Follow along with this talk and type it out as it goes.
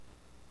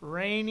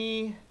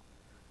rainy,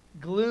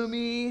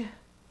 gloomy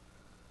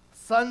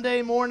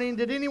Sunday morning.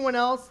 Did anyone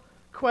else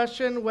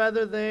question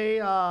whether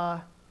they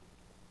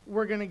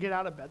were going to get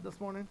out of bed this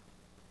morning?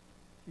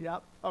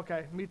 Yep.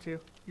 Okay, me too.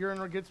 You're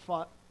in a good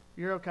spot.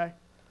 You're okay.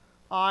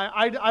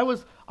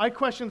 I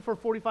questioned for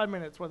 45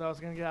 minutes whether I was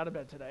going to get out of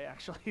bed today,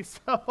 actually.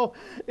 So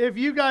if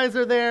you guys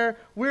are there,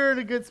 we're in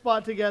a good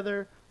spot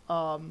together.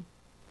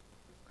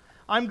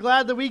 I'm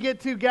glad that we get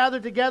to gather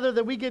together,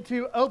 that we get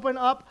to open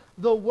up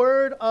the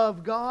Word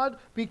of God,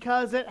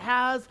 because it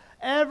has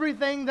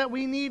everything that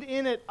we need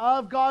in it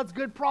of God's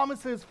good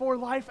promises for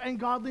life and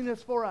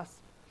godliness for us.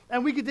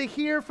 And we get to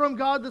hear from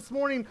God this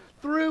morning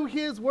through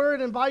His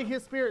Word and by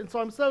His Spirit. And so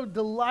I'm so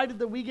delighted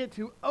that we get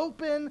to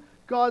open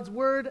God's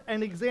Word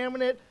and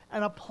examine it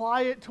and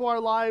apply it to our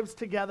lives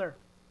together.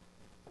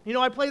 You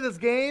know, I play this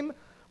game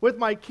with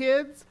my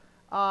kids,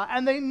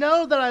 and they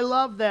know that I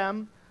love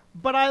them,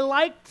 but I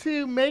like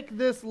to make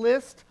this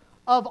list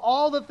of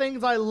all the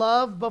things I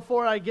love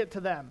before I get to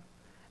them.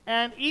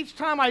 And each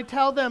time I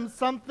tell them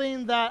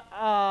something that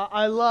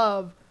I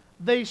love,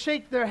 they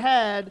shake their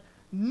head,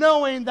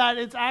 knowing that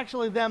it's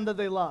actually them that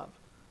they love,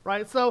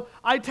 right? So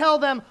I tell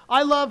them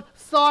I love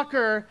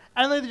soccer,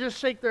 and they just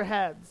shake their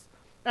heads.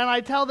 And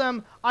I tell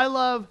them I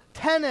love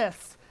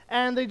tennis,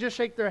 and they just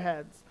shake their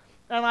heads.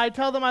 And I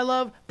tell them I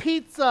love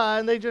pizza,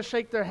 and they just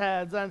shake their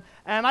heads. And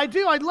I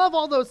love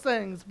all those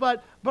things,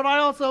 but I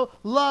also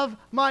love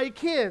my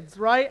kids,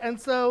 right?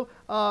 And so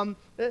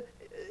it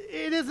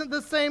isn't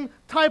the same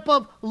type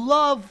of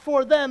love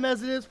for them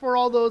as it is for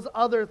all those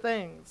other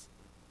things.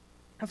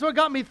 And so it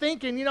got me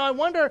thinking, you know, I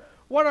wonder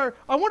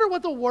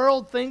what the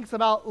world thinks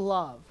about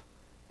love.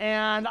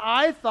 And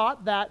I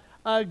thought that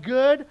a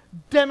good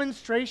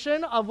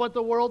demonstration of what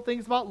the world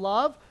thinks about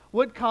love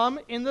would come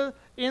in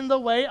the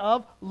way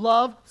of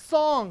love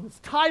songs,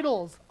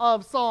 titles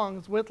of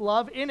songs with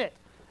love in it.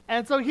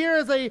 And so here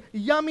is a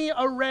yummy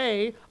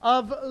array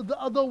of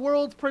the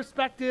world's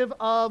perspective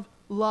of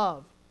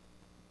love.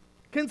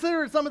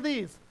 Consider some of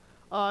these.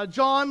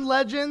 John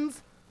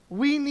Legend's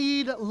We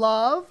Need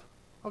Love.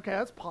 Okay,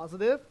 that's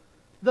positive.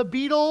 The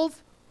Beatles'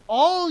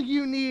 All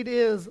You Need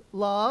Is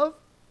Love.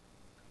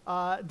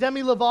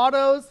 Demi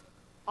Lovato's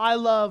I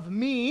Love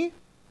Me.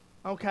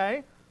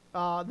 Okay.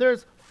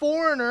 There's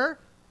Foreigner,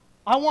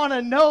 I Want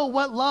to Know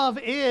What Love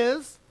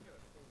Is.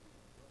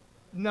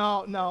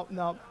 No.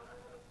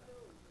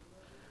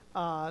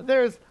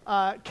 There's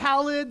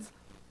Khaled's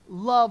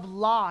Love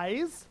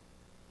Lies.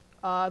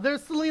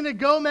 There's Selena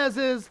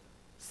Gomez's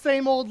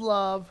Same Old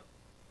Love.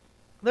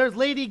 There's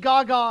Lady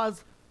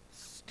Gaga's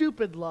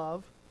Stupid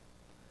Love.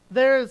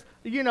 There's,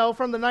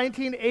 from the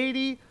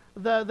 1980,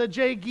 the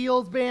Jay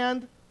Giles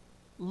band,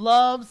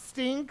 Love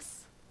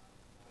Stinks.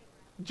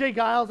 Jay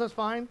Giles, that's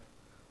fine.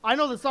 I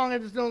know the song, I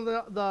just don't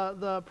know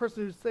the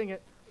person who sang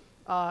it.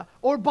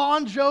 Or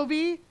Bon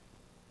Jovi,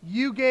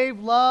 You Gave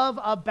Love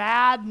a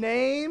Bad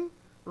Name,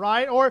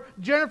 right? Or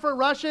Jennifer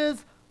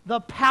Rush's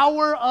The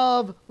Power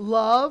of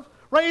Love,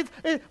 right?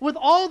 With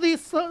all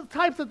these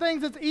types of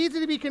things, it's easy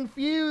to be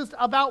confused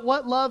about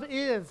what love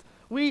is.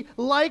 We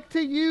like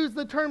to use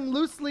the term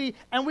loosely,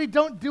 and we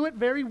don't do it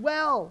very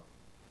well.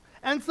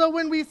 And so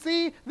when we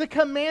see the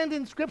command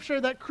in Scripture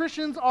that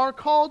Christians are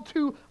called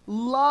to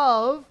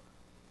love,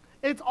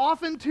 it's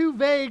often too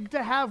vague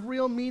to have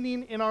real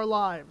meaning in our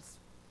lives.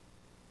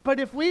 But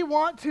if we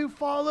want to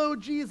follow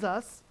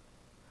Jesus,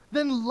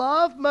 then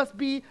love must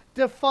be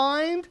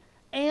defined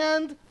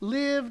and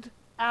lived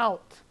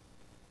out.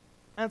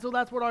 And so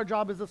that's what our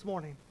job is this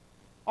morning.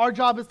 Our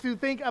job is to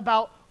think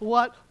about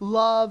what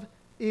love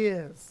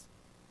is.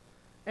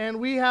 And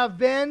we have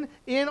been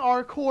in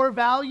our core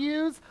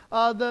values,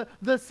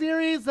 the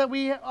series that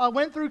we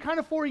went through kind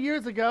of 4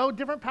 years ago,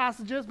 different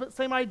passages, but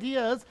same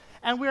ideas.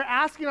 And we're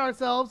asking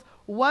ourselves,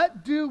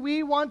 what do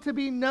we want to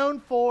be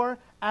known for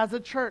as a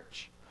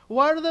church?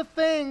 What are the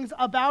things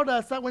about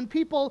us that when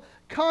people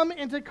come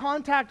into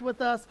contact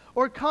with us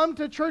or come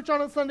to church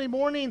on a Sunday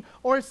morning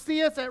or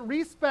see us at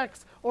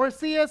Respects or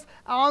see us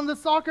on the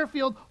soccer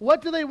field,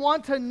 what do they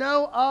want to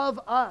know of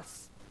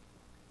us?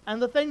 And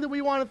the thing that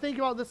we want to think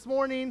about this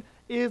morning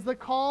is the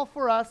call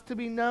for us to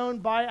be known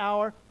by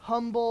our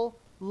humble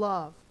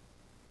love.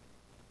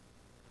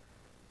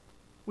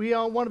 We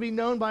want to be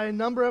known by a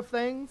number of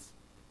things.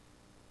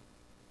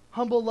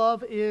 Humble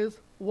love is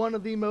one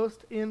of the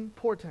most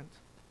important.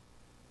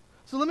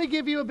 So let me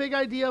give you a big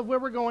idea of where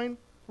we're going.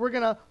 We're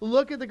going to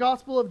look at the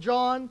Gospel of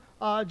John,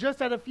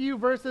 just at a few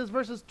verses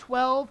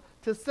 12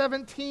 to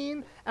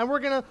 17, and we're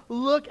going to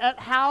look at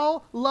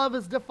how love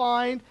is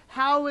defined,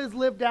 how it is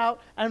lived out,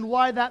 and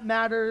why that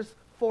matters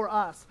for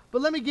us.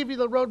 But let me give you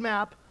the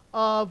roadmap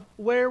of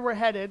where we're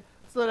headed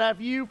so that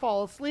if you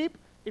fall asleep,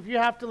 if you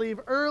have to leave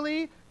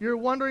early, you're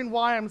wondering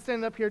why I'm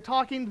standing up here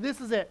talking, this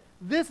is it.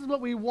 This is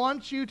what we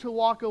want you to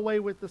walk away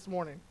with this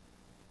morning.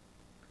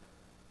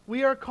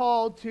 We are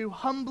called to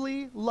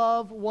humbly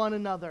love one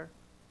another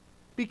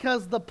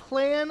because the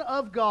plan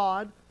of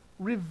God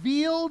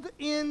revealed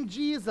in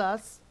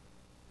Jesus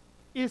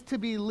is to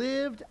be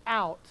lived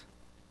out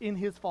in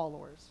His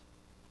followers,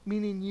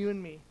 meaning you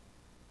and me.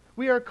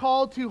 We are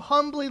called to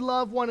humbly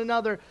love one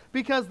another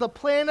because the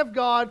plan of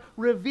God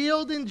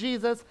revealed in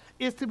Jesus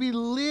is to be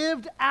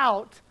lived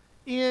out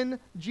in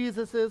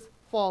Jesus'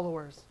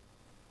 followers.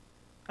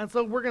 And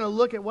so we're going to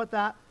look at what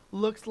that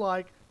looks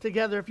like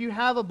together. If you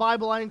have a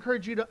Bible, I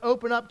encourage you to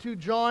open up to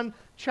John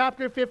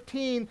chapter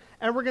 15,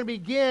 and we're going to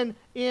begin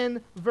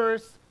in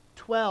verse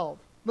 12.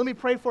 Let me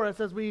pray for us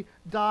as we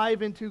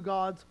dive into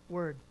God's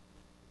word.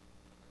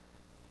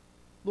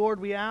 Lord,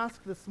 we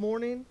ask this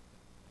morning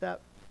that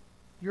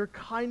your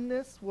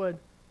kindness would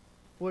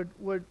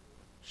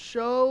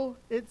show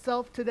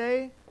itself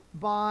today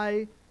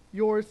by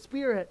your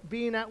Spirit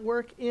being at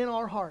work in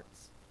our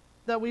hearts.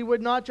 That we would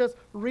not just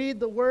read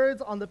the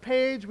words on the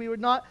page, we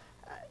would not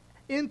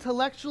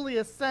intellectually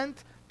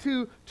assent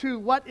to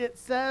what it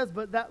says,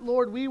 but that,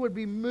 Lord, we would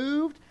be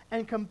moved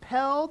and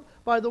compelled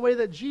by the way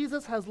that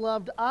Jesus has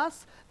loved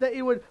us, that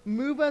it would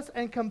move us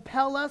and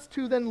compel us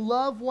to then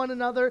love one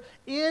another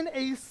in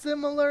a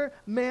similar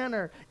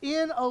manner,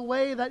 in a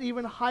way that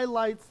even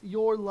highlights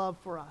your love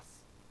for us.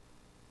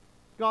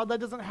 God, that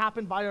doesn't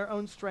happen by our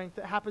own strength.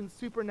 It happens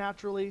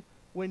supernaturally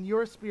when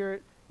your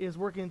Spirit is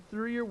working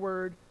through your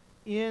word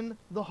in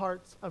the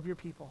hearts of your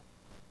people.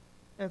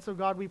 And so,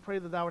 God, we pray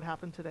that that would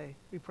happen today.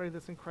 We pray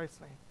this in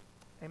Christ's name.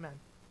 Amen.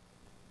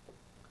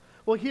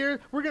 Well,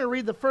 here, we're going to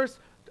read the first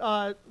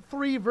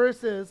 3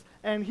 verses,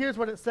 and here's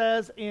what it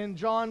says in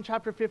John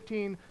chapter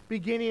 15,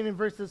 beginning in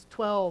verses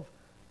 12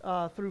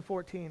 through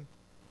 14.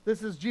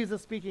 This is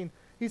Jesus speaking.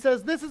 He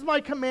says, "This is my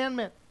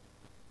commandment,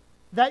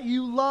 that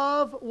you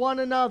love one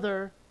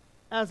another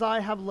as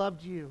I have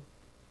loved you.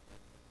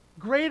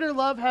 Greater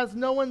love has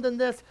no one than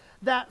this,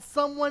 that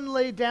someone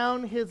lay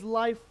down his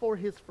life for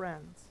his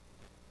friends."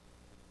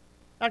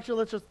 Actually,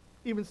 let's just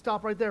even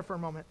stop right there for a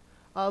moment.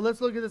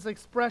 Let's look at this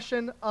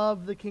expression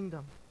of the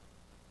kingdom.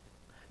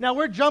 Now,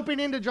 we're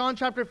jumping into John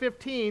chapter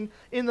 15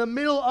 in the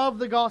middle of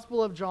the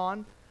Gospel of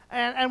John,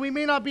 and we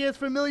may not be as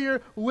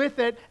familiar with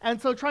it,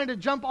 and so trying to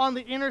jump on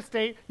the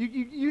interstate,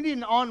 you need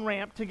an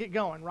on-ramp to get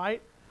going,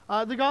 right?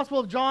 The Gospel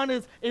of John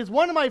is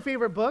one of my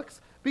favorite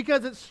books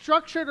because it's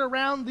structured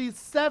around these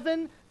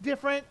 7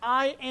 different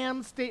I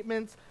am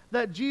statements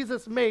that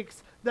Jesus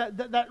makes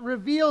that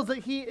reveals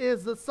that he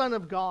is the Son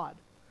of God.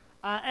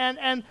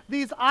 And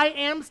these I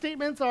am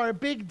statements are a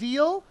big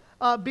deal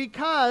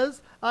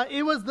because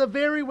it was the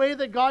very way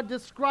that God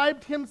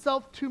described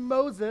himself to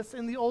Moses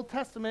in the Old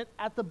Testament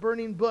at the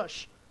burning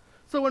bush.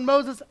 So when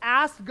Moses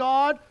asked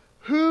God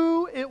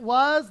who it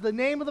was, the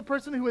name of the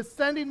person who was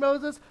sending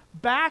Moses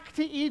back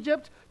to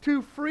Egypt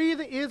to free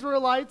the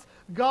Israelites,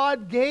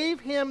 God gave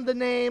him the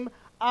name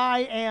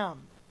I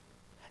am.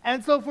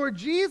 And so for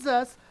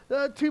Jesus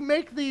to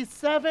make these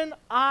 7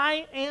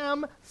 I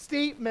am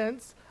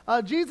statements,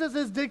 Jesus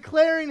is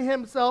declaring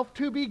himself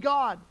to be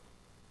God.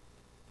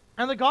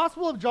 And the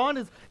Gospel of John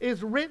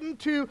is written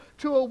to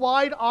a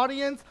wide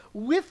audience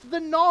with the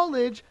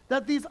knowledge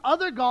that these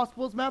other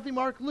Gospels, Matthew,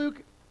 Mark,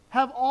 Luke,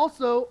 have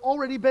also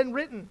already been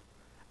written.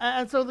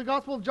 And so the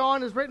Gospel of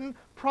John is written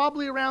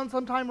probably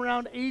sometime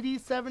around 80,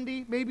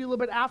 70, maybe a little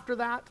bit after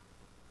that.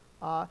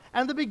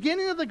 And the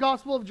beginning of the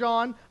Gospel of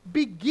John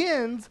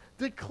begins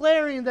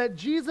declaring that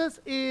Jesus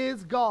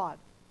is God.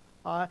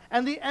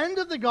 And the end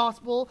of the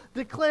Gospel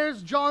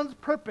declares John's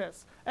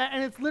purpose.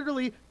 And it's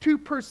literally to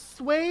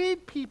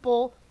persuade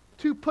people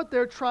to put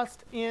their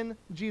trust in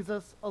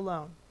Jesus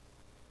alone.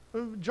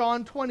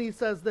 John 20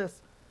 says this,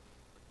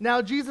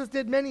 "Now Jesus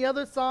did many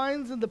other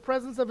signs in the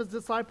presence of his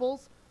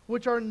disciples,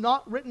 which are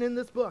not written in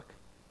this book.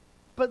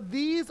 But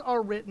these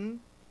are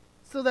written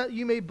so that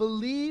you may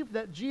believe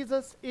that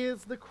Jesus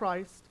is the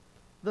Christ,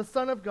 the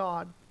Son of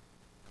God,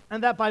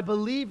 and that by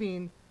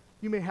believing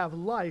you may have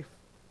life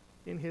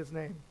in his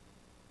name."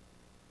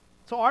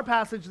 So our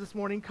passage this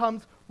morning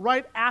comes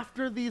right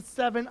after these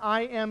 7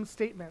 I am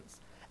statements.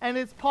 And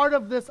it's part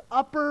of this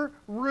upper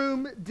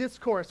room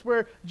discourse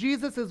where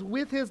Jesus is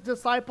with his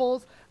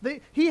disciples.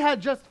 He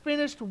had just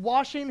finished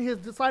washing his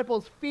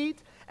disciples'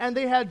 feet, and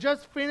they had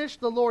just finished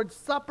the Lord's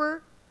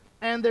Supper,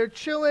 and they're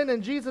chilling,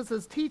 and Jesus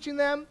is teaching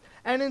them.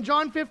 And in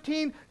John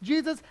 15,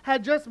 Jesus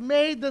had just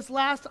made this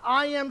last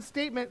I am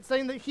statement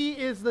saying that he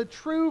is the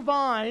true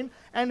vine,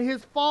 and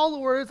his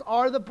followers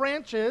are the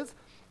branches,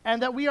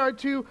 and that we are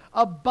to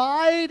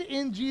abide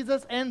in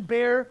Jesus and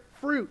bear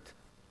fruit.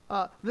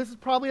 This is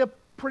probably a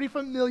pretty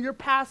familiar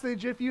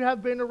passage if you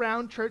have been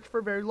around church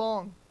for very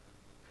long.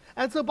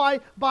 And so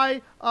by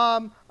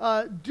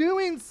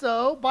doing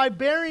so, by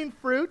bearing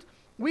fruit,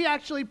 we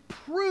actually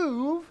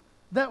prove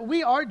that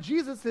we are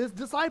Jesus'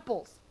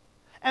 disciples.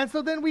 And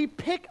so then we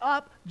pick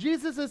up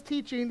Jesus'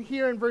 teaching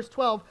here in verse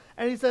 12,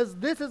 and he says,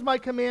 "This is my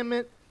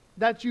commandment,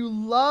 that you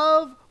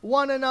love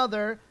one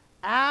another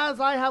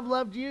as I have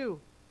loved you.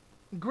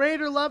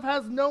 Greater love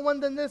has no one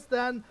than this,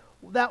 than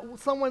that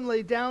someone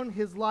lay down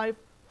his life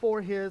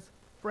for his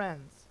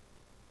friends."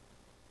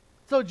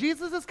 So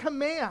Jesus'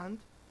 command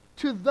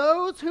to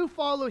those who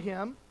follow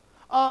him,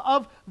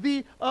 of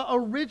the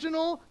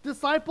original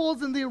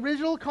disciples in the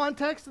original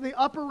context in the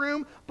upper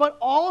room, but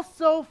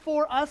also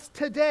for us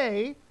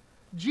today,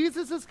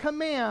 Jesus'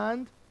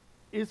 command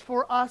is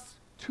for us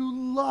to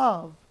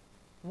love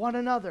one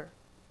another.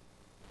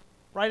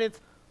 Right?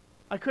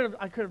 I could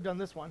have done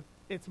this one.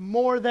 It's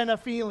more than a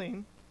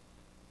feeling.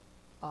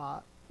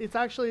 It's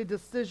actually a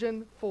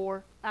decision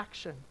for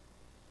action.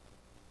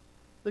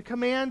 The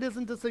command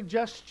isn't a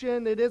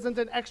suggestion. It isn't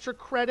an extra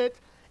credit.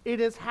 It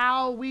is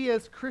how we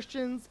as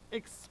Christians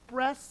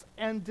express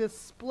and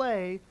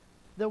display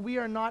that we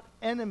are not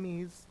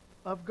enemies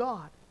of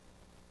God.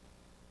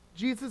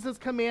 Jesus'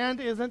 command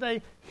isn't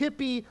a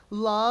hippie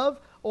love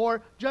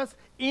or just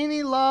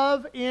any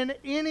love in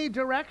any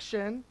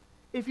direction.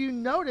 If you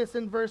notice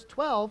in verse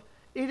 12,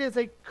 it is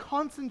a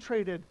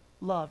concentrated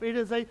love. It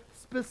is a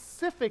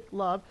specific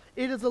love.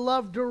 It is a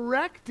love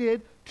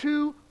directed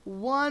to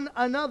one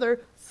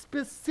another,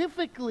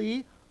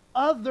 specifically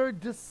other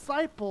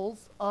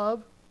disciples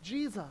of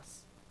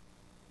Jesus.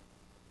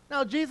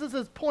 Now,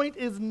 Jesus' point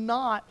is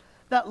not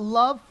that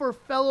love for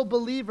fellow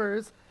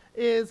believers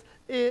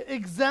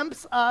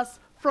exempts us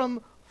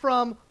from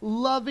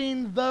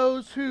loving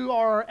those who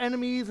are our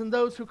enemies and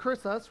those who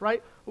curse us,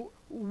 right?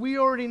 We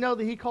already know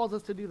that he calls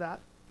us to do that.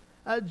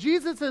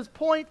 Jesus'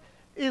 point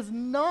is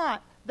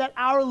not that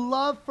our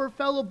love for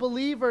fellow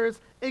believers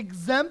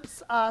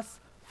exempts us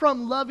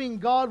from loving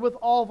God with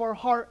all of our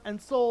heart and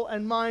soul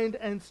and mind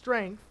and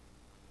strength.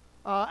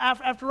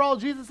 After all,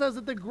 Jesus says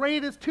that the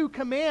greatest two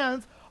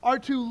commands are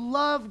to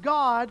love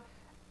God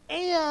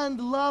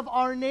and love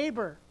our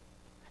neighbor.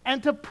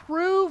 And to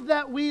prove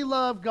that we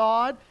love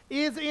God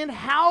is in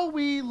how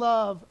we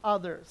love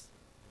others.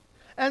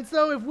 And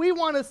so if we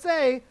want to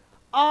say,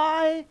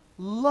 I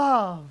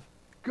love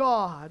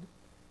God,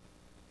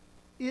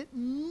 it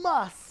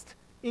must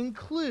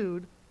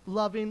include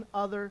loving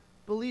other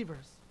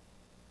believers.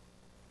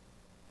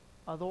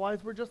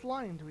 Otherwise, we're just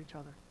lying to each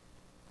other.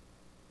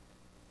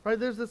 Right?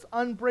 There's this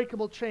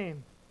unbreakable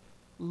chain.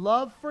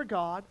 Love for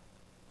God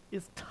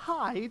is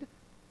tied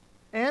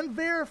and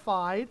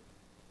verified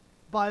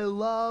by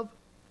love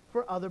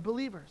for other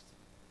believers.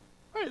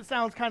 Right? It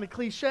sounds kind of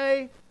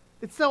cliche.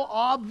 It's so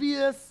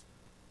obvious.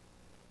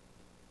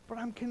 But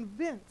I'm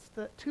convinced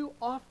that too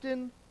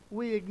often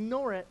we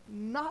ignore it,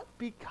 not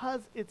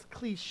because it's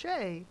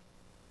cliche,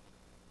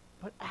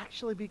 but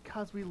actually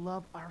because we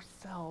love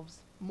ourselves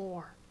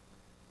more.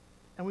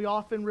 And we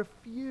often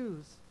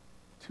refuse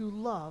to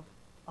love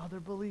other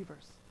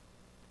believers.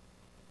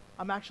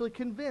 I'm actually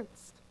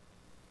convinced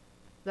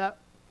that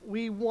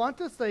we want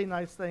to say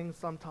nice things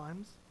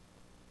sometimes,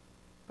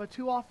 but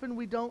too often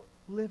we don't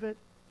live it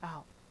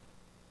out.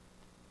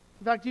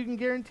 In fact, you can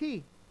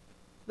guarantee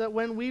that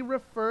when we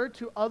refer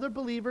to other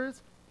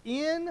believers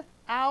in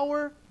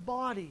our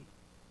body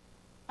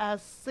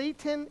as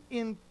Satan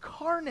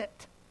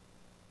incarnate,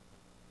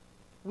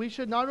 we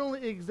should not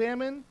only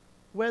examine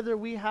whether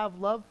we have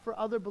love for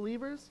other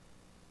believers,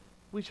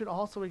 we should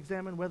also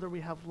examine whether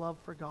we have love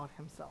for God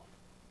himself.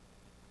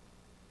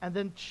 And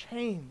then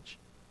change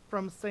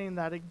from saying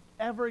that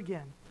ever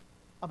again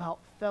about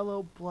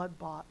fellow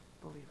blood-bought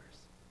believers.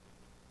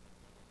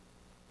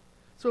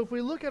 So if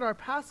we look at our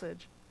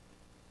passage,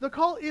 the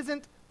call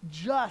isn't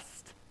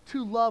just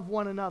to love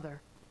one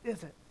another,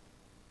 is it?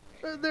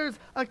 There's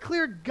a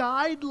clear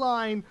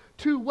guideline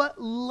to what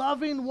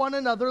loving one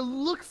another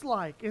looks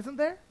like, isn't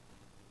there?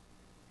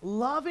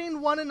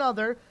 Loving one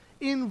another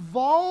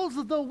involves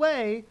the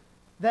way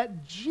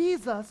that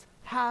Jesus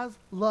has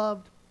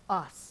loved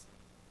us.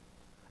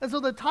 And so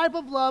the type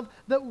of love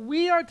that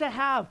we are to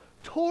have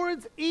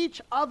towards each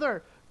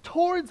other,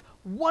 towards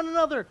one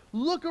another.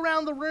 Look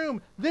around the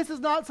room. This is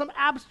not some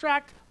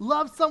abstract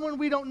love someone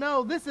we don't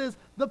know. This is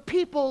the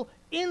people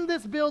in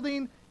this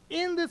building,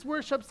 in this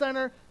worship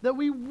center that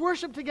we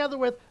worship together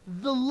with.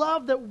 The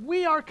love that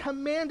we are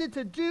commanded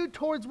to do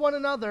towards one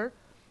another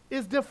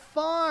is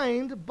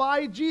defined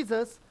by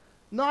Jesus,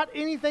 not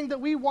anything that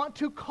we want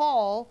to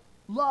call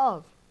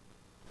love.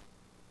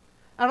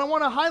 And I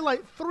want to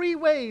highlight 3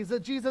 ways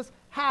that Jesus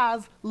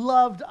has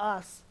loved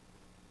us.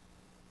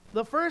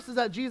 The first is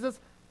that Jesus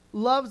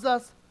loves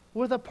us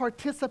with a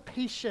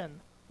participation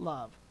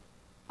love.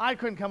 I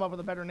couldn't come up with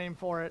a better name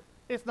for it.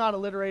 It's not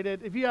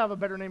alliterated. If you have a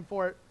better name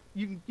for it,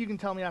 you can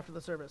tell me after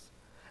the service.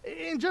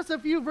 In just a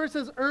few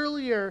verses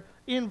earlier,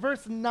 in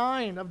verse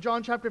 9 of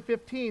John chapter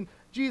 15,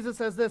 Jesus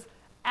says this,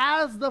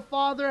 "As the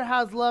Father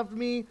has loved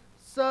me,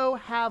 so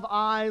have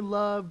I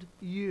loved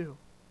you."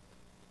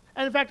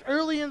 And in fact,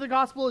 early in the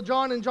Gospel of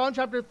John, in John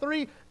chapter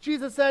 3,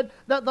 Jesus said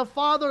that the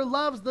Father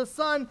loves the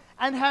Son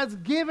and has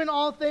given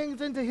all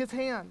things into his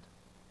hand.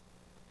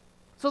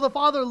 So the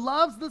Father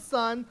loves the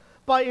Son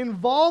by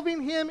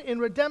involving him in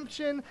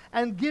redemption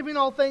and giving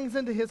all things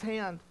into his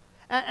hand.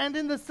 And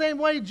in the same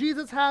way,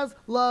 Jesus has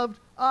loved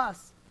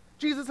us.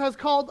 Jesus has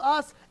called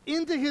us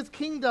into his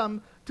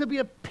kingdom to be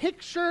a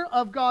picture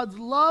of God's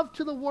love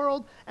to the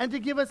world and to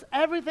give us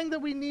everything that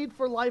we need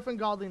for life and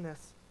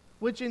godliness,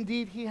 which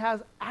indeed he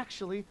has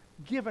actually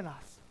given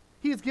us.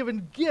 He has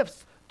given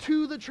gifts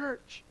to the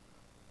church.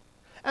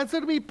 And so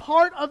to be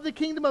part of the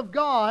kingdom of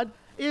God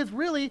is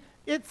really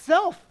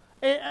itself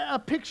a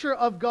picture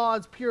of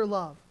God's pure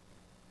love.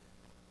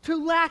 To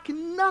lack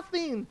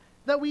nothing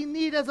that we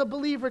need as a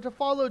believer to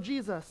follow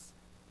Jesus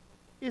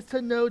is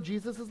to know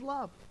Jesus'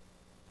 love.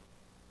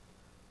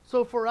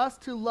 So for us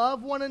to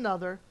love one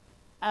another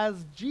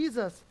as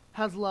Jesus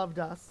has loved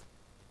us,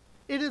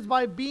 it is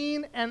by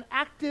being an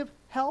active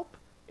help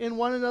in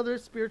one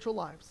another's spiritual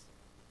lives.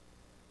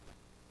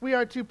 We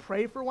are to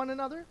pray for one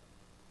another.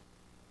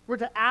 We're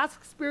to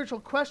ask spiritual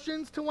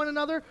questions to one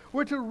another.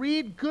 We're to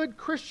read good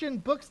Christian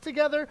books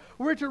together.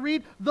 We're to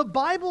read the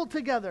Bible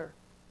together.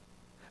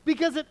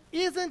 Because it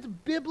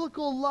isn't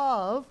biblical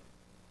love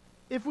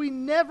if we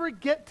never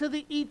get to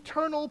the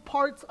eternal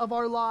parts of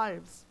our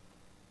lives.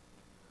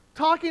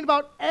 Talking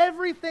about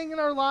everything in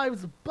our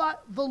lives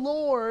but the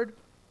Lord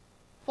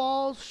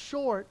falls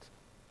short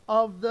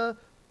of the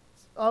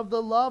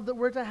love that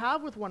we're to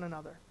have with one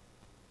another.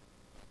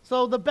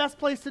 So the best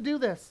place to do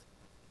this,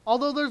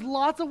 although there's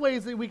lots of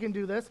ways that we can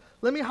do this,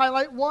 let me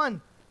highlight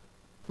one.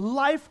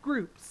 Life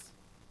groups.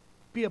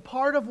 Be a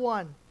part of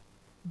one.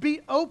 Be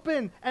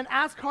open and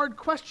ask hard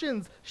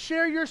questions.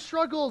 Share your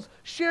struggles.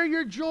 Share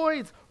your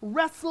joys.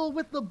 Wrestle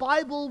with the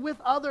Bible with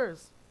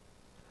others.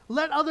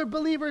 Let other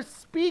believers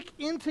speak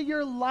into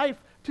your life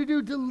to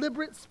do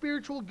deliberate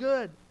spiritual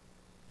good.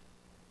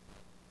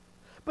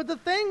 But the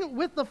thing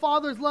with the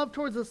Father's love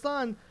towards the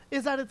Son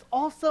is that it's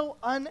also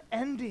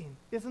unending,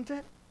 isn't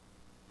it?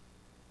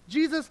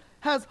 Jesus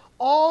has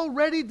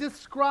already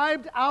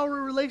described our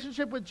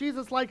relationship with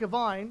Jesus like a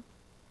vine,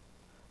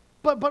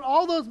 but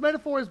all those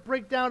metaphors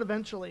break down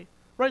eventually,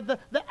 right?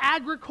 The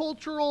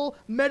agricultural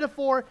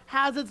metaphor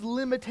has its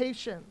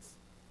limitations.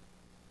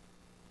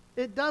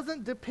 It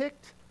doesn't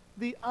depict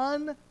the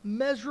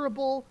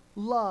unmeasurable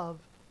love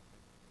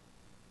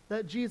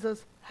that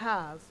Jesus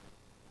has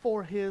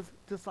for his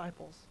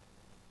disciples.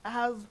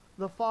 As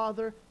the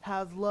Father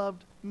has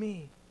loved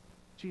me,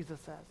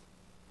 Jesus says,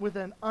 with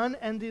an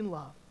unending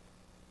love,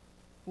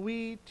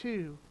 we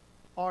too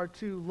are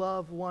to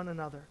love one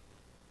another.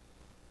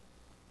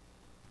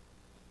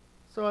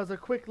 So as a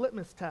quick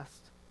litmus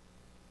test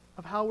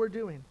of how we're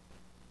doing,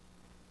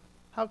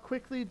 how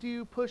quickly do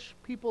you push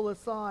people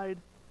aside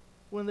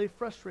when they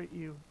frustrate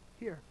you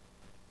here?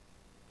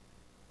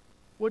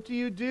 What do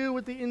you do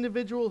with the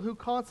individual who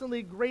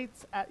constantly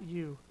grates at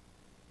you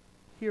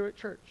here at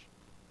church?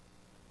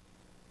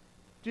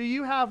 Do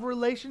you have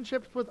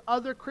relationships with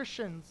other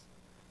Christians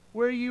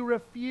where you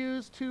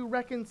refuse to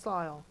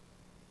reconcile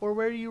or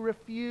where you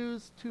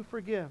refuse to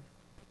forgive?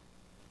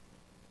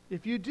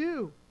 If you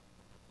do,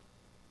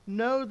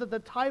 know that the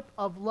type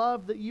of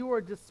love that you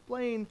are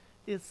displaying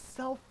is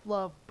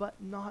self-love, but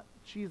not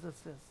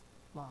Jesus'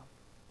 love.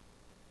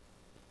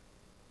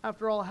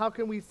 After all, how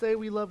can we say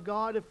we love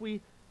God if we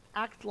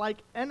act like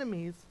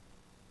enemies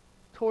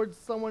towards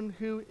someone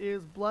who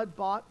is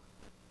blood-bought,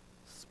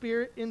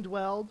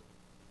 spirit-indwelled,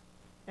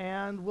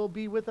 and will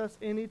be with us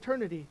in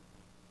eternity?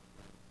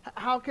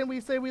 How can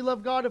we say we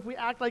love God if we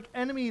act like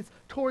enemies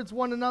towards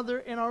one another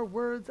in our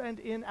words and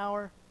in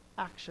our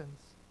actions?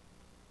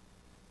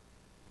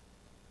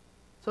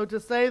 So to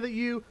say that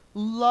you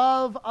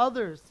love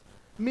others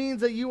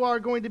means that you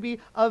are going to be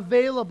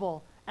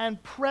available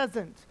and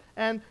present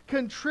and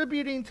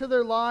contributing to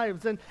their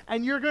lives,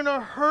 and you're going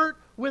to hurt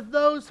with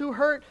those who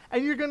hurt,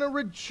 and you're going to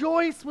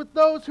rejoice with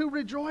those who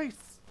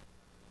rejoice.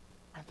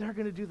 And they're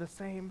going to do the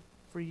same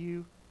for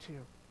you too.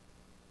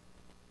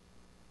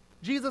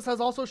 Jesus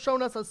has also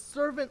shown us a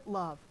servant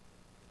love.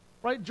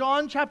 Right?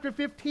 John chapter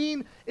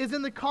 15 is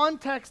in the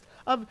context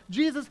of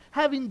Jesus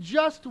having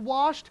just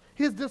washed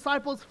his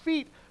disciples'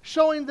 feet,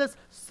 showing this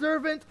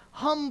servant,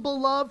 humble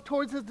love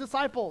towards his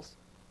disciples.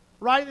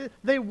 Right?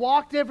 They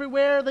walked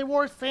everywhere. They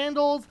wore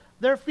sandals.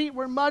 Their feet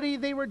were muddy.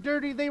 They were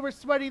dirty. They were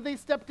sweaty. They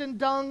stepped in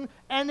dung,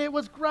 and it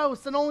was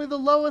gross. And only the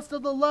lowest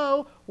of the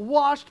low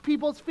washed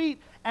people's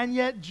feet. And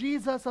yet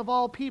Jesus, of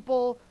all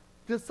people,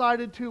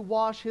 decided to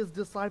wash his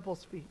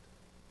disciples' feet.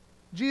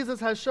 Jesus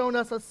has shown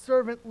us a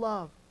servant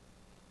love.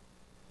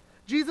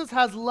 Jesus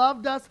has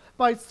loved us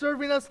by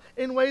serving us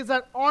in ways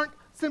that aren't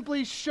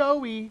simply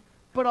showy,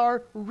 but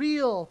are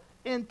real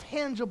and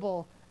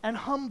tangible and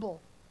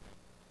humble.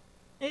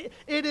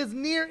 It is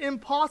near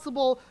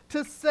impossible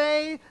to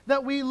say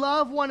that we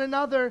love one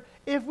another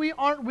if we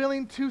aren't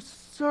willing to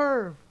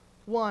serve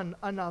one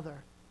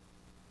another.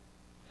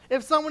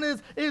 If someone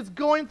is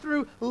going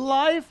through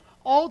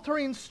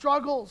life-altering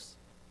struggles,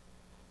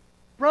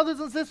 brothers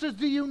and sisters,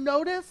 do you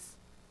notice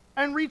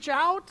and reach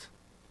out,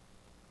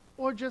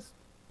 or just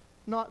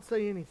not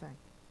say anything?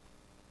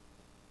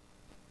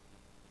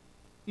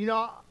 You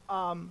know,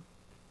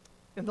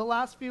 in the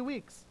last few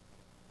weeks,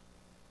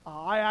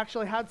 I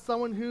actually had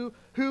someone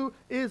who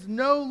is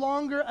no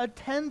longer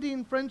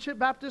attending Friendship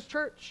Baptist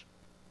Church.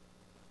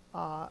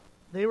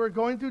 They were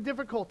going through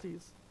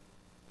difficulties.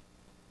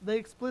 They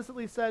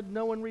explicitly said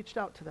no one reached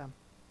out to them.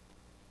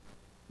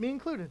 Me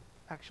included,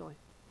 actually.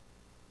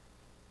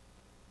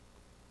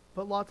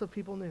 But lots of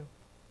people knew.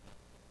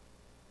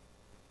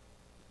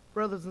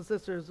 Brothers and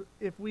sisters,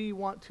 if we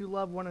want to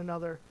love one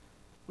another,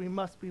 we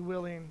must be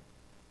willing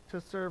to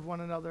serve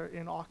one another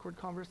in awkward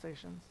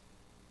conversations,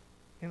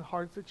 in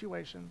hard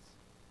situations,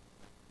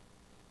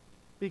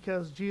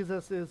 because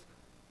Jesus is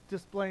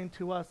displaying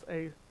to us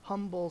a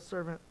humble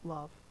servant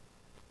love.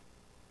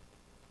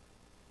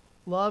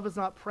 Love is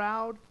not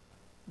proud.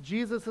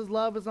 Jesus'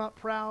 love is not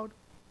proud.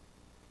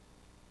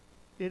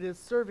 It is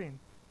serving.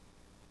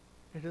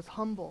 It is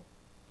humble.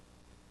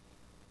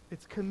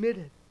 It's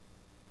committed.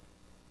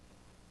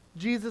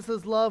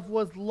 Jesus' love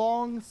was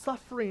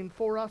long-suffering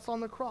for us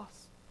on the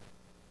cross.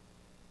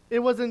 It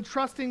was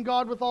entrusting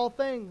God with all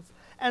things.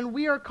 And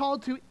we are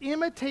called to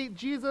imitate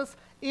Jesus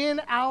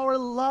in our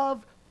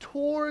love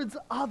towards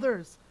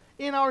others,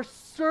 in our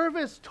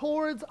service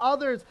towards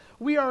others.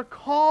 We are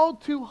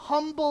called to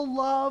humble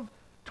love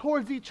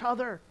towards each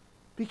other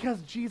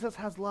because Jesus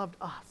has loved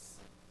us.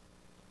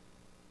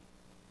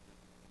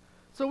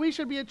 So we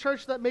should be a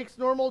church that makes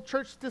normal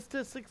church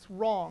statistics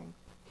wrong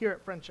here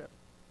at Friendship.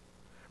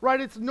 Right?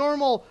 It's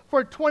normal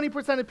for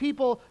 20% of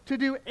people to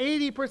do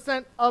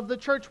 80% of the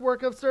church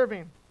work of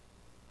serving.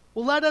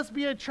 Well, let us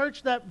be a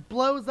church that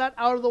blows that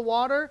out of the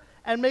water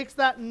and makes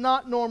that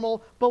not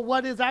normal, but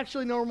what is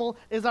actually normal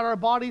is that our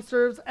body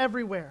serves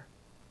everywhere.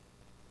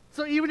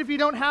 So even if you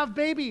don't have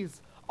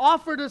babies,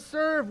 offer to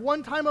serve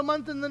one time a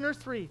month in the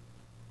nursery.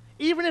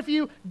 Even if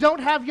you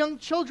don't have young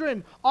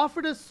children,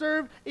 offer to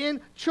serve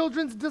in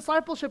children's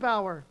discipleship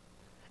hour.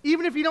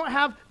 Even if you don't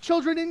have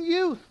children in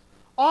youth,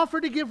 offer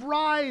to give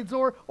rides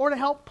or to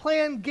help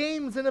plan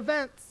games and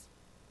events.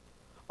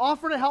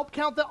 Offer to help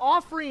count the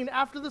offering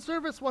after the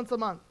service once a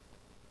month.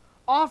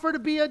 Offer to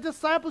be a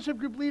discipleship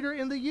group leader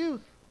in the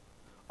youth.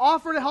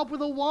 Offer to help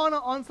with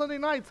Awana on Sunday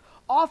nights.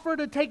 Offer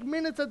to take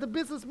minutes at the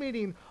business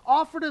meeting.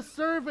 Offer to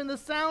serve in the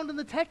sound and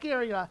the tech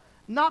area.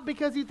 Not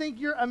because you think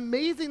you're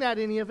amazing at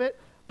any of it,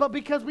 but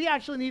because we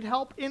actually need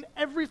help in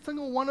every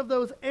single one of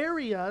those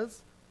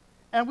areas.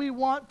 And we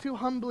want to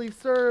humbly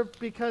serve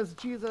because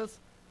Jesus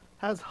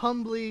has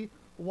humbly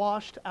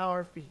washed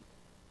our feet.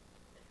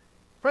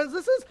 Friends,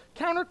 this is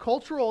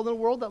countercultural in a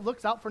world that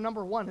looks out for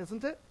number one,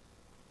 isn't it?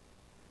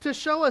 To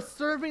show a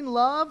serving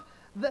love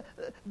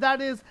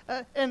that is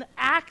an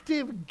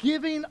active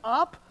giving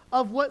up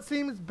of what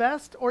seems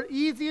best or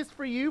easiest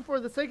for you for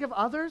the sake of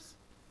others.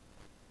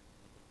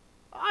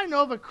 I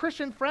know of a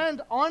Christian friend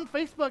on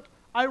Facebook.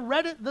 I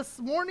read it this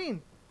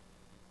morning.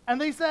 And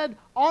they said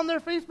on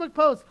their Facebook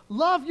post,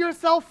 love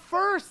yourself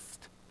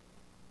first.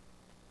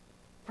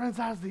 Friends,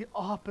 that is the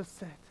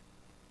opposite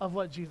of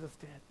what Jesus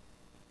did.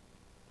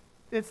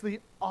 It's the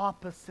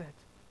opposite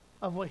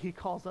of what he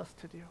calls us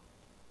to do.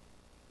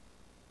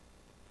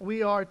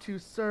 We are to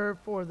serve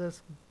for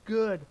this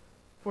good,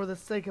 for the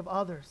sake of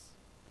others.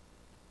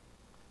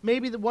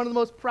 Maybe one of the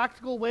most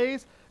practical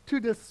ways to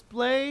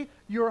display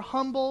your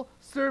humble,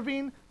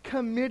 serving,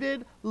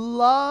 committed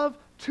love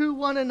to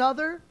one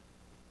another,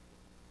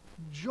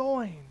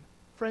 join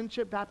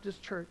Friendship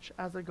Baptist Church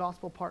as a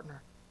gospel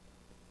partner.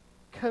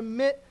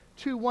 Commit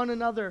to one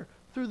another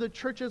through the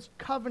church's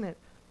covenant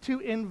to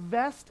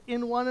invest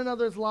in one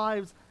another's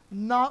lives,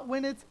 not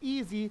when it's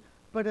easy,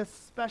 but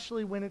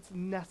especially when it's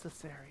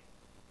necessary.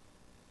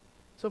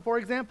 So, for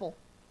example,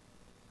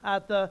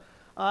 at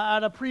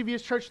a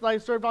previous church that I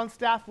served on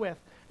staff with,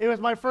 it was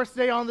my first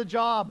day on the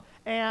job,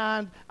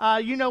 and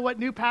you know what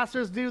new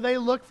pastors do? They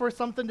look for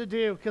something to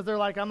do because they're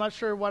like, I'm not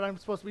sure what I'm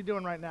supposed to be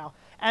doing right now.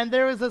 And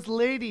there was this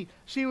lady.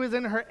 She was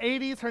in her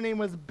 80s. Her name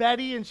was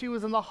Betty, and she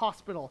was in the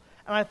hospital.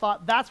 And I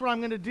thought, that's what I'm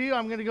going to do.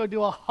 I'm going to go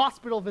do a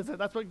hospital visit.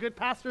 That's what good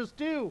pastors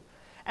do.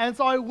 And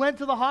so I went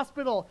to the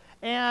hospital,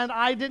 and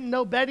I didn't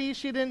know Betty.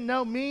 She didn't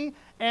know me,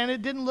 and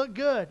it didn't look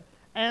good.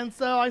 And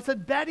so I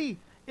said, Betty,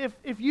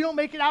 if you don't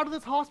make it out of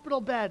this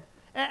hospital bed,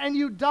 and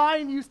you die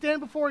and you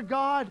stand before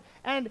God,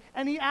 and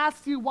he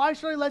asks you, why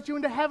should I let you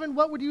into heaven?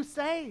 What would you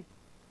say?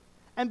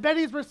 And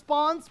Betty's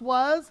response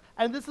was,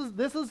 and this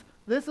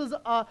is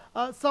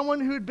someone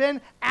who'd been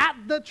at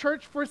the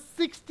church for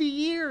 60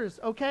 years,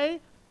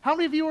 okay? How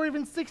many of you are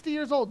even 60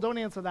 years old? Don't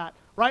answer that,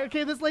 right?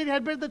 Okay, this lady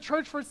had been at the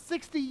church for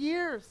 60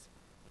 years.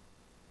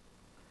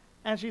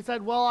 And she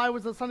said, well, I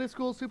was a Sunday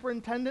school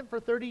superintendent for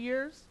 30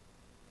 years.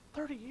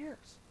 30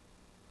 years.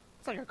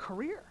 It's like a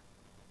career.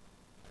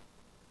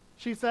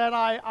 She said,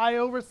 I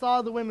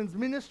oversaw the women's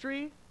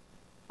ministry.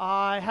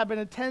 I have been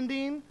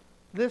attending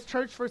this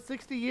church for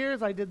 60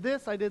 years. I did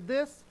this.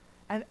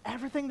 And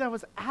everything that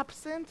was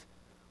absent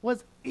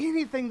was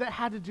anything that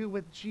had to do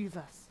with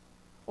Jesus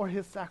or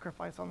his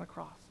sacrifice on the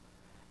cross.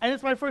 And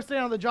it's my first day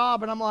on the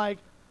job, and I'm like,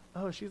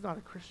 oh, she's not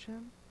a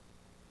Christian?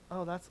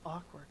 Oh, that's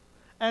awkward.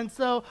 And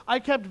so I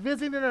kept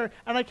visiting her,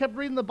 and I kept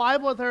reading the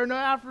Bible with her, and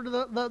after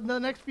the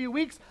next few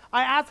weeks,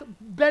 I asked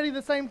Betty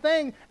the same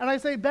thing, and I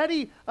say,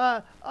 Betty,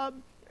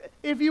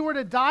 if you were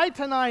to die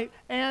tonight,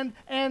 and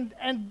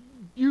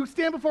you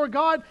stand before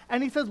God,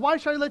 and he says, why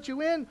should I let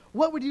you in?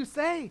 What would you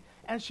say?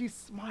 And she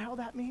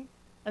smiled at me,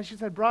 and she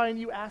said, Brian,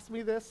 you asked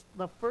me this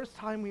the first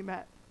time we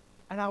met,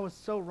 and I was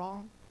so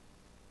wrong.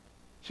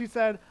 She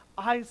said,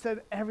 I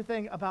said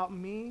everything about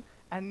me,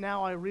 and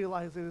now I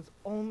realize it is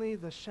only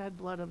the shed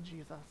blood of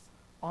Jesus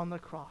on the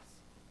cross.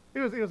 It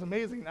was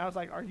amazing. I was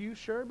like, are you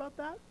sure about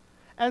that?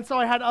 And so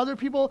I had other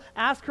people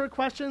ask her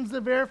questions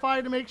to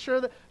verify to make sure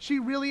that she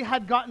really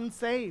had gotten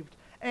saved.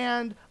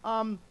 And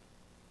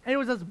And it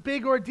was this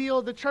big ordeal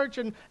at the church,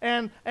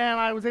 and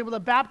I was able to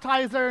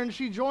baptize her, and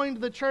she joined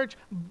the church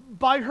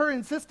by her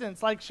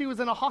insistence. Like, she was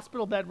in a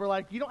hospital bed. We're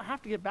like, you don't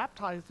have to get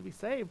baptized to be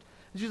saved.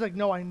 And she's like,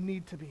 no, I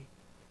need to be.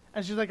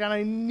 And she's like, and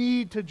I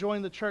need to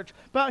join the church.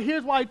 But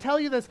here's why I tell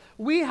you this.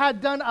 We had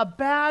done a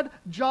bad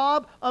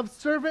job of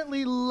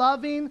servantly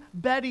loving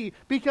Betty,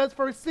 because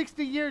for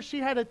 60 years she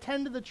had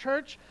attended the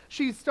church.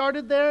 She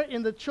started there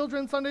in the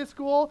children's Sunday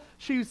school.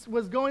 She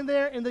was going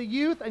there in the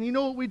youth. And you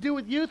know what we do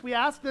with youth? We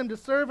ask them to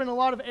serve in a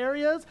lot of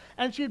areas.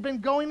 And she had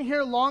been going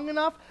here long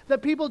enough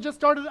that people just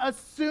started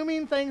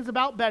assuming things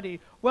about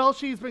Betty. Well,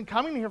 she's been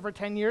coming here for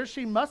 10 years.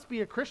 She must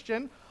be a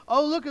Christian.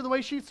 Oh, look at the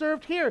way she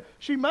served here.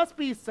 She must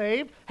be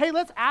saved. Hey,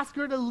 let's ask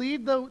her to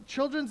lead the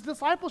children's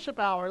discipleship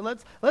hour.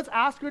 Let's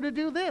ask her to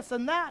do this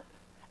and that.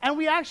 And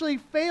we actually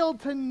failed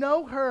to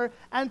know her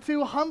and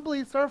to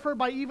humbly serve her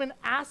by even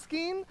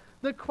asking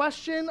the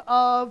question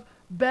of,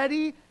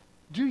 Betty,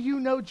 do you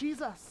know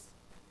Jesus?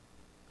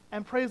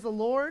 And praise the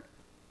Lord,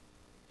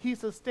 he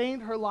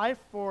sustained her life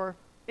for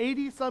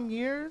 80-some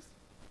years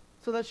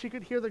so that she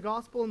could hear the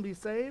gospel and be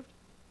saved.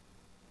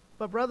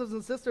 But brothers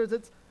and sisters,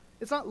 it's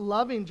not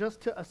loving just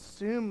to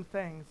assume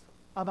things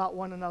about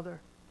one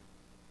another.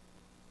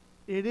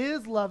 It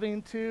is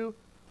loving to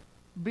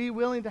be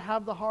willing to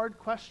have the hard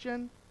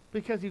question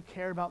because you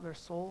care about their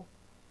soul.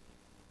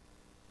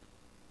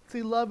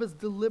 See, love is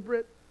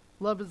deliberate,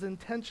 love is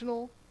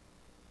intentional,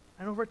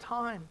 and over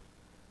time,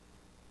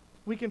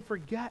 we can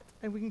forget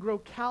and we can grow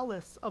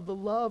callous of the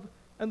love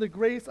and the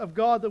grace of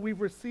God that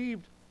we've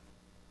received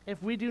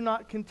if we do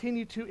not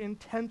continue to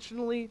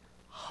intentionally,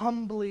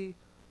 humbly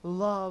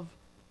love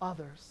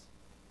others.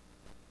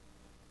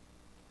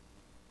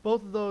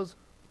 Both of those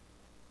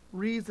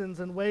reasons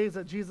and ways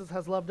that Jesus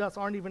has loved us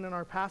aren't even in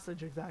our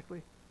passage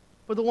exactly.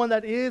 But the one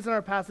that is in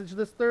our passage,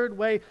 this third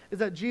way, is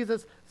that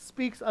Jesus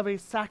speaks of a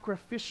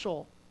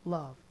sacrificial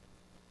love.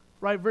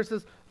 Right?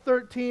 Verses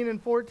 13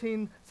 and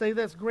 14 say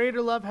this,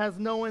 greater love has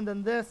no one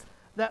than this,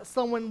 that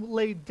someone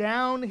laid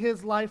down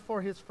his life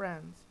for his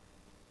friends.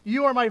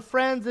 You are my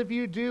friends if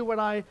you do what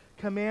I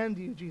command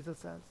you, Jesus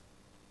says.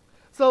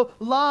 So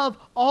love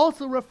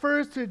also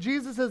refers to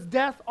Jesus'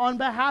 death on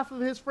behalf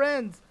of his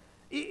friends.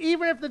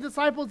 Even if the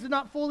disciples did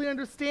not fully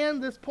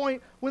understand this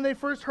point when they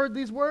first heard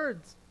these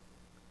words.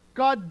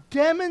 God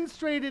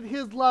demonstrated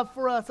his love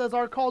for us, as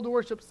our call to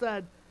worship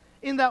said,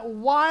 in that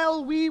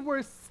while we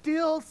were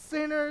still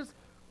sinners,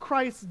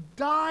 Christ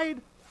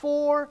died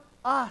for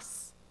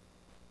us.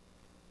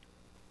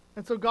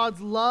 And so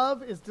God's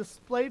love is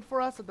displayed for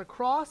us at the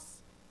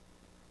cross,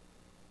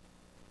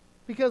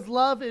 because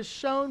love is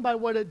shown by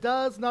what it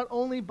does, not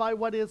only by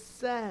what is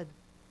said.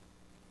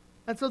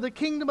 And so the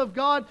kingdom of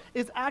God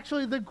is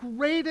actually the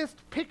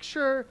greatest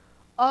picture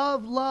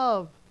of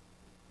love,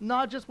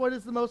 not just what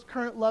is the most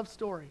current love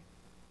story.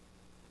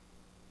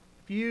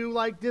 If you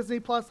like Disney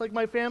Plus, like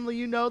my family,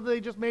 you know that they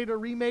just made a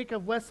remake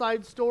of West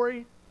Side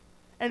Story.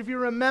 And if you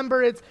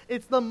remember, it's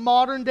the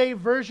modern day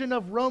version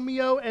of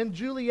Romeo and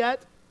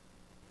Juliet.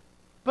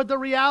 But the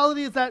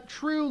reality is that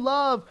true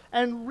love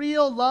and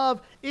real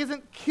love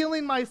isn't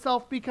killing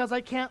myself because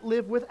I can't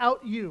live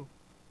without you.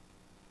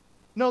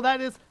 No,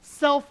 that is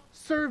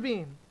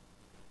self-serving.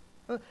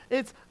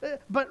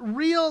 But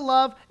real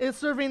love is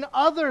serving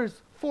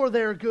others for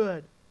their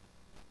good.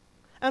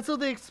 And so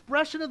the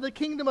expression of the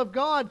kingdom of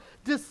God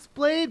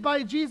displayed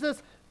by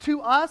Jesus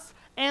to us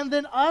and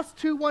then us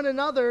to one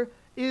another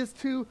is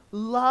to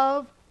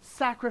love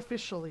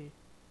sacrificially,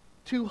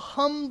 to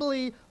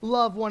humbly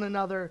love one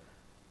another,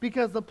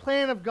 because the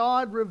plan of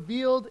God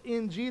revealed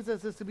in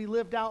Jesus is to be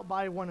lived out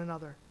by one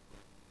another.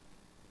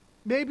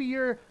 Maybe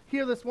you're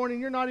here this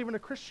morning, you're not even a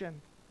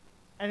Christian,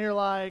 and you're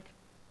like,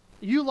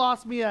 you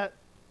lost me at,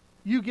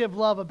 you give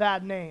love a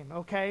bad name,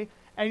 okay?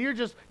 And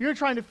you're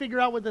trying to figure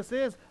out what this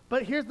is.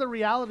 But here's the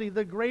reality.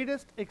 The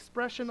greatest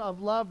expression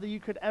of love that you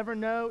could ever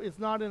know is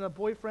not in a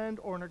boyfriend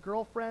or in a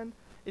girlfriend.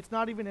 It's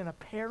not even in a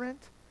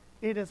parent.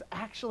 It is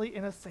actually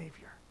in a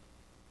Savior.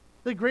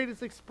 The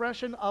greatest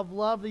expression of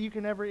love that you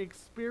can ever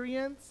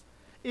experience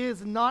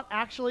is not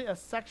actually a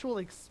sexual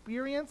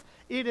experience.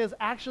 It is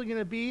actually going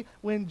to be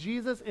when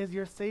Jesus is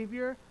your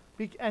Savior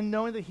and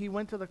knowing that he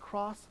went to the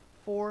cross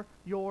for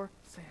your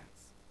sins.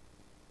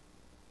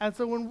 And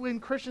so when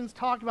Christians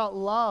talk about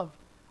love,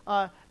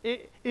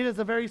 it is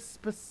a very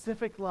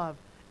specific love.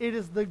 It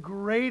is the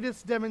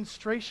greatest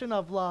demonstration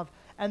of love,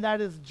 and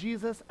that is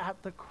Jesus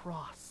at the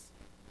cross.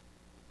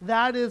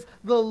 That is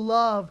the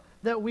love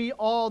that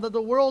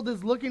the world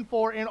is looking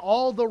for in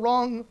all the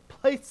wrong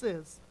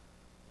places.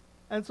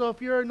 And so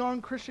if you're a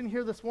non-Christian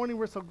here this morning,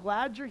 we're so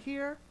glad you're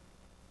here.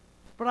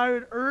 But I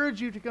would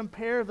urge you to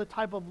compare the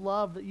type of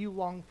love that you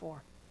long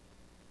for.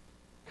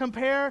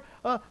 Compare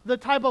the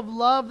type of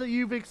love that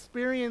you've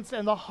experienced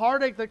and the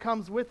heartache that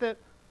comes with it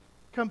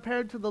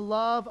compared to the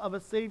love of a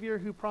Savior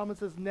who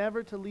promises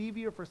never to leave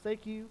you or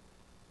forsake you,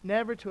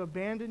 never to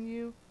abandon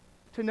you,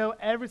 to know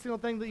every single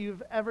thing that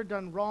you've ever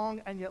done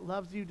wrong and yet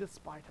loves you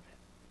despite of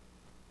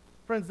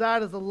it. Friends,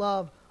 that is a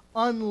love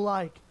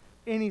unlike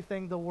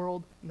anything the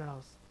world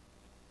knows.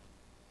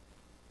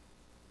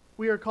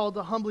 we are called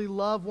to humbly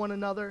love one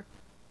another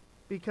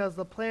because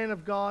the plan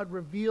of God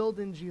revealed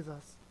in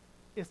Jesus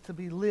is to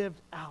be lived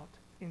out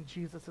in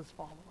Jesus'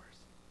 followers.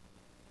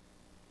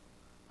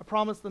 I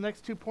promise the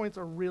next 2 points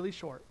are really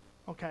short,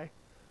 okay?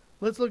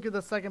 Let's look at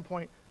the second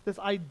point, this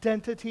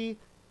identity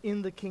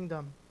in the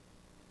kingdom.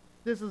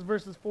 This is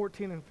verses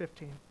 14 and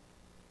 15.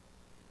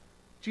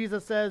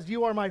 Jesus says,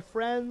 "You are my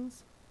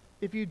friends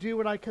if you do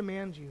what I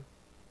command you.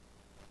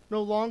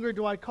 No longer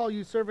do I call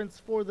you servants,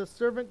 for the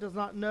servant does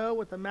not know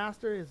what the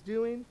master is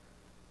doing,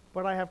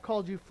 but I have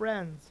called you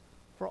friends,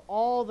 for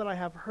all that I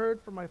have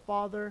heard from my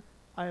Father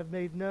I have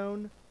made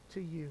known to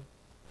you."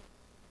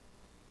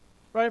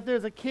 Right? If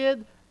there's a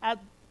kid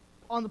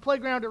on the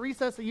playground at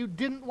recess that you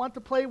didn't want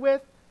to play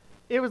with,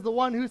 it was the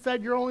one who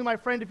said, "You're only my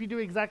friend if you do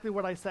exactly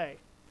what I say."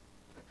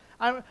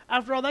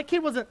 After all, that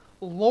kid wasn't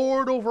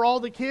lord over all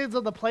the kids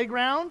on the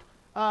playground.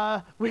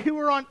 We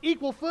were on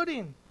equal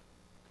footing.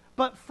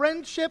 But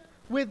friendship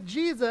with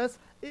Jesus,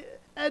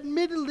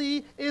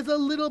 admittedly, is a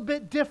little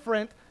bit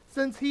different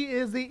since he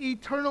is the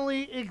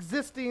eternally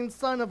existing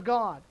Son of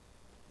God.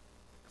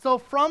 So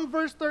from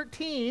verse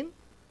 13,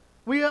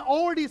 we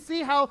already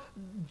see how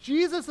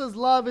Jesus'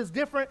 love is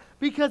different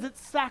because it's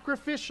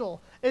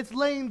sacrificial. It's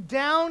laying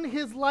down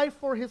his life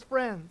for his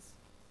friends.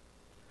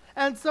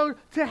 And so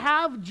to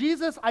have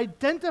Jesus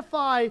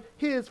identify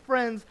his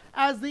friends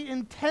as the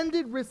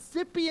intended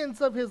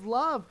recipients of his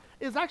love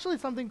is actually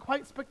something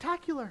quite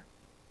spectacular.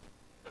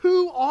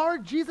 Who are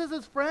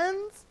Jesus'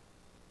 friends?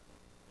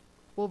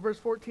 Well, verse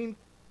 14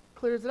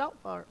 clears it out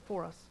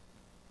for us.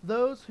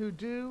 Those who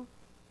do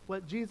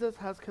what Jesus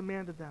has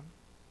commanded them.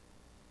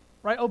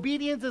 Right?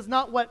 Obedience is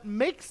not what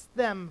makes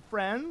them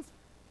friends.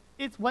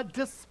 It's what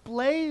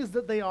displays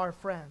that they are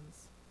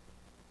friends.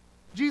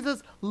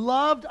 Jesus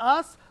loved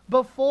us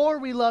before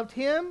we loved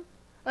him,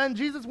 and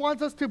Jesus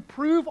wants us to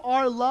prove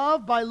our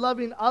love by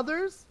loving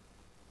others.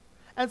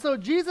 And so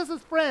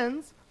Jesus'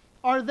 friends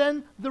are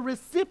then the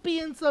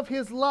recipients of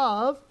his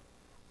love,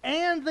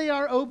 and they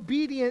are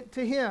obedient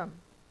to him.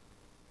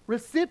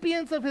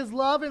 Recipients of his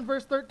love in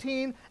verse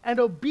 13, and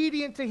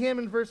obedient to him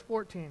in verse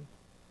 14.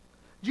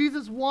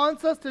 Jesus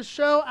wants us to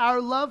show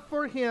our love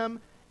for him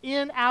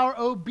in our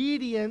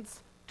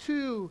obedience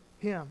to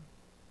him.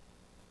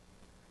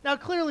 Now,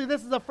 clearly,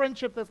 this is a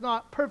friendship that's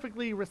not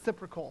perfectly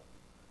reciprocal,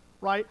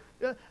 right?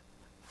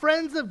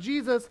 Friends of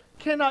Jesus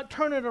cannot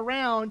turn it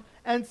around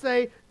and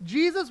say,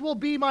 Jesus will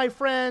be my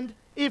friend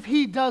if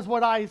he does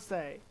what I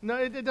say. No,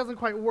 it doesn't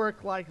quite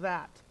work like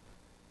that.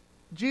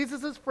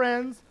 Jesus'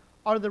 friends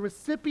are the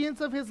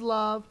recipients of his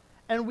love,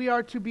 and we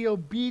are to be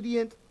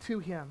obedient to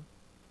him.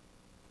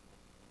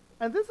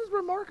 And this is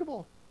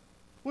remarkable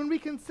when we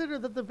consider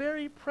that the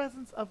very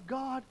presence of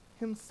God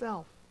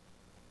himself,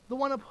 the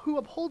one who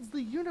upholds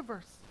the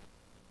universe,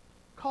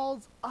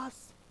 calls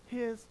us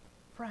his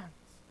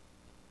friends.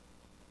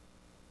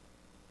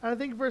 And I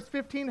think verse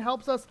 15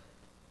 helps us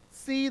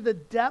see the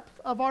depth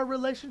of our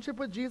relationship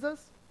with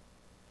Jesus.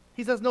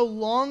 He says, "No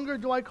longer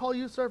do I call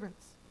you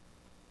servants."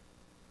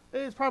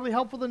 It's probably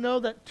helpful to know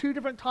that 2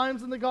 different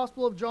times in the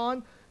Gospel of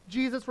John,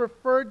 Jesus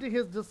referred to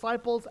his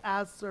disciples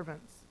as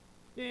servants.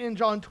 In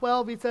John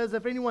 12, he says,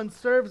 "If anyone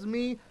serves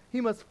me, he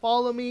must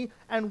follow me,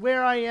 and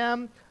where I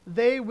am,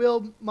 they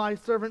will my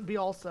servant be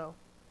also.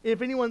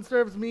 If anyone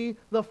serves me,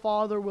 the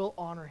Father will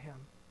honor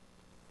him."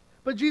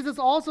 But Jesus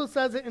also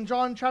says it in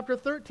John chapter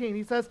 13.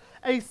 He says,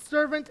 "A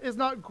servant is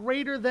not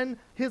greater than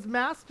his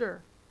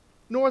master,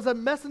 nor is a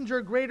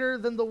messenger greater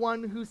than the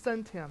one who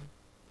sent him."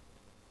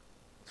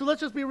 So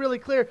let's just be really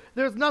clear.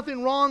 There's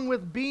nothing wrong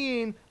with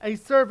being a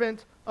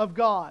servant of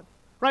God,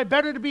 right?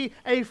 Better to be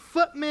a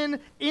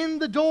footman in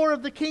the door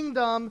of the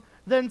kingdom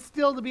than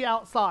still to be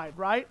outside,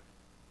 right?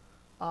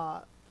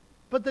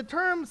 But the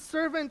term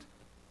servant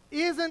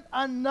isn't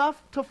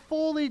enough to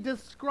fully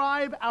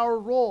describe our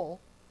role.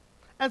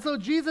 And so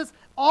Jesus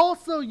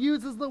also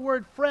uses the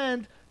word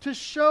friend to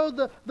show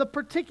the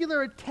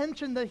particular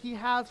attention that he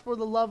has for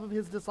the love of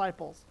his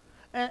disciples,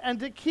 and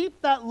to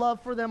keep that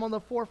love for them on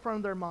the forefront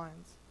of their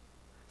minds.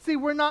 See,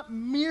 we're not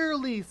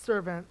merely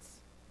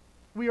servants.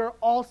 We are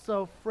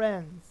also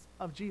friends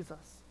of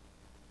Jesus.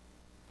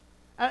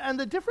 And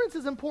the difference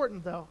is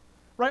important, though,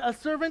 right? A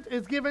servant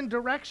is given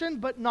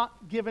direction, but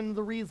not given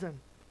the reason.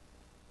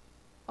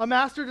 A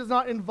master does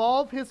not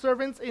involve his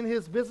servants in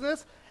his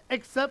business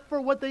except for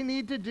what they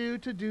need to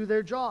do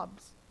their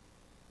jobs.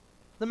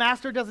 The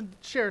master doesn't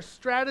share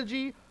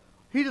strategy.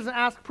 He doesn't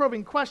ask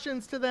probing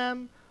questions to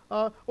them,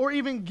 or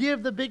even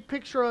give the big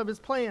picture of his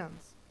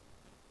plans.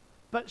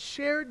 But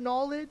shared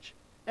knowledge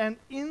and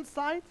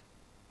insight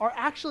are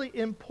actually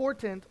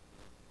important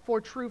for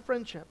true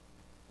friendship.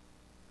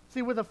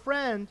 See, with a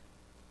friend,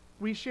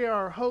 we share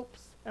our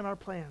hopes and our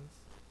plans.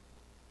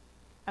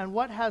 And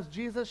what has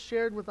Jesus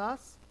shared with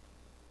us?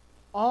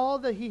 All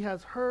that he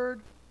has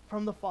heard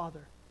from the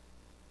Father.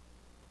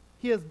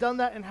 He has done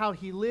that in how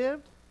he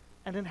lived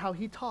and in how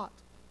he taught.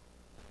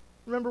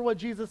 Remember what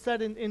Jesus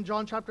said in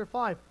John chapter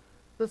 5.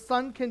 The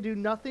Son can do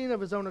nothing of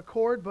his own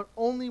accord, but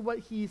only what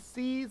he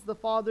sees the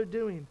Father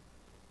doing.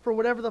 For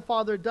whatever the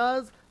Father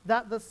does,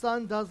 that the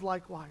Son does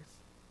likewise.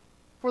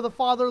 For the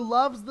Father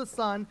loves the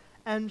Son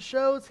and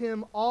shows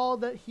him all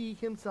that he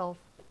himself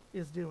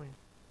is doing.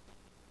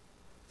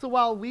 So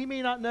while we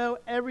may not know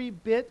every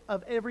bit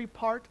of every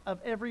part of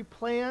every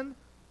plan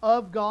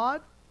of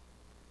God,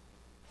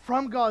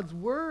 from God's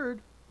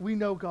word, we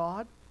know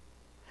God.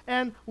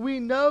 And we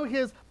know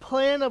his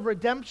plan of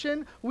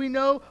redemption. We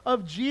know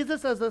of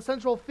Jesus as the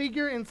central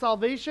figure in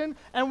salvation.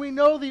 And we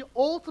know the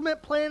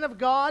ultimate plan of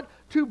God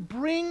to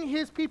bring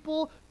his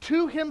people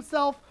to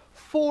himself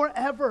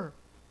forever.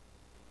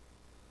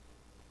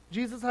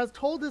 Jesus has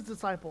told his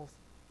disciples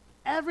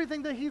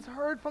everything that he's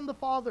heard from the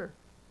Father.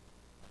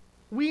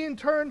 We in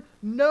turn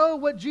know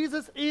what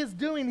Jesus is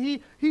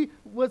doing. He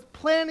was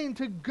planning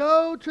to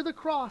go to the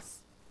cross.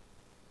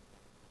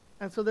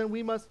 And so then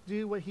we must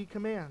do what he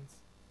commands.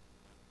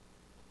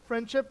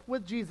 Friendship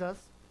with Jesus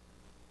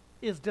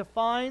is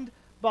defined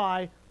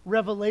by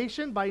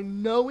revelation, by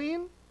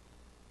knowing,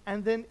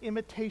 and then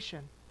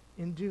imitation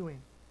in doing.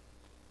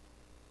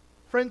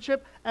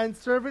 Friendship and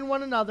serving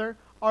one another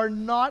are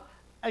not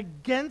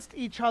against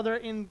each other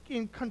in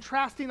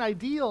contrasting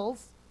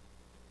ideals.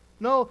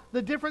 No,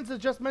 the difference is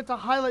just meant to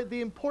highlight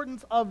the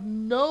importance of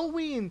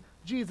knowing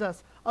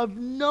Jesus, of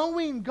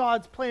knowing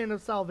God's plan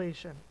of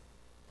salvation.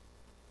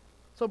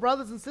 So,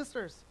 brothers and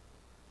sisters,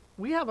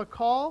 we have a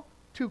call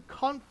to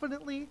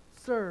confidently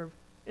serve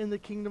in the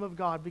kingdom of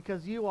God,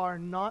 because you are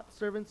not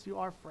servants, you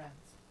are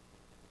friends.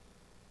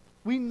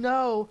 We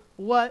know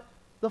what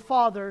the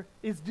Father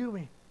is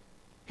doing.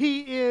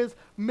 He is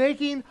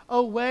making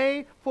a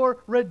way for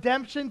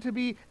redemption to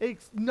be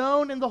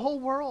known in the whole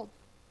world.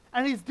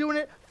 And he's doing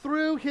it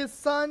through his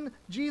Son,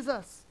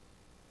 Jesus.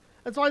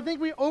 And so I think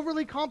we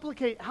overly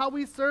complicate how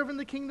we serve in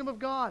the kingdom of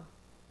God.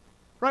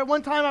 Right?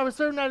 One time I was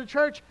serving at a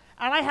church,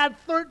 and I had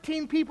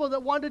 13 people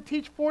that wanted to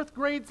teach 4th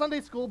grade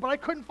Sunday school, but I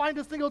couldn't find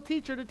a single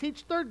teacher to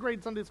teach 3rd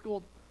grade Sunday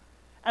school.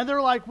 And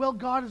they're like, well,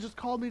 God has just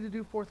called me to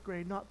do 4th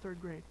grade, not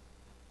 3rd grade.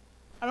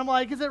 And I'm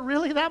like, is it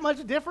really that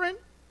much different?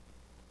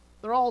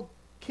 They're all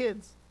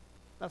kids.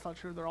 That's not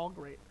true. They're all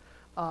great.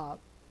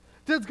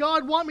 Does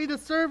God want me to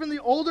serve in the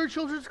older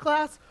children's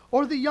class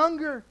or the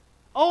younger?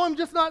 Oh, I'm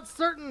just not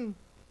certain.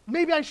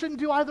 Maybe I shouldn't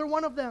do either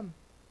one of them.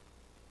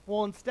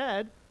 Well,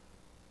 instead,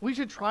 we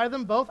should try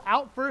them both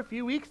out for a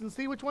few weeks and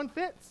see which one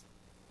fits.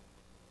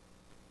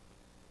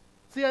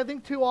 See, I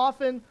think too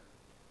often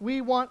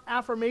we want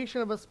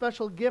affirmation of a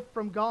special gift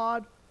from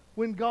God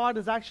when God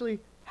is actually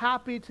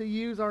happy to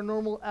use our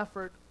normal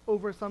effort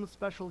over some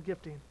special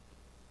gifting.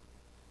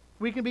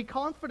 We can be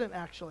confident,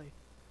 actually,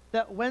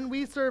 that when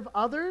we serve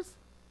others,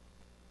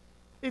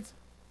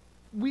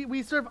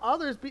 we serve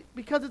others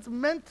because it's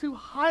meant to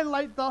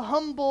highlight the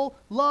humble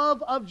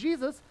love of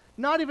Jesus,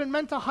 not even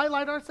meant to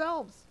highlight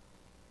ourselves.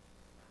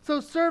 So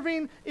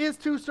serving is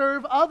to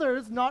serve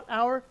others, not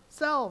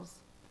ourselves.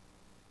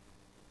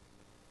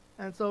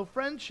 And so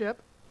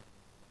friendship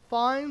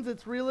finds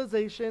its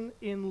realization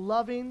in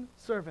loving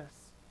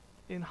service,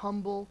 in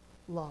humble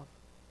love.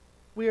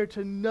 We are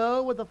to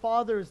know what the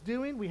Father is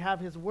doing. We have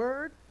his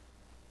word.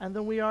 And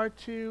then we are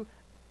to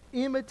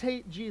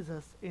imitate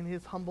Jesus in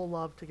his humble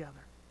love together.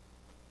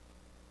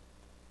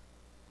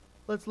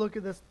 Let's look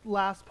at this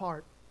last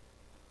part.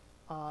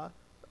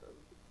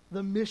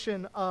 The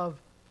mission of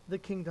the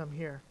kingdom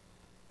here.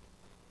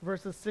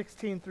 Verses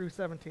 16 through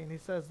 17. He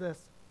says this: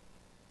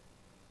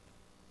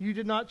 You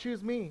did not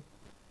choose me,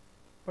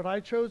 but I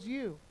chose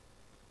you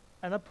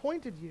and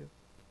appointed you,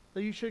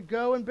 that you should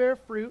go and bear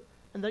fruit,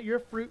 and that your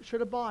fruit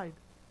should abide,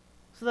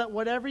 so that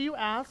whatever you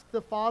ask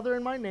the Father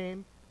in my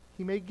name,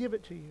 he may give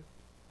it to you.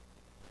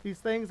 These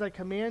things I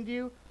command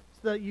you,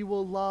 so that you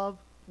will love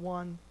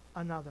one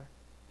another.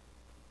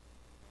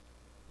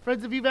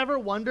 Friends, if you've ever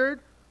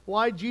wondered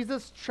why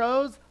Jesus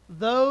chose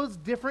those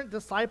different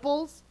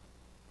disciples,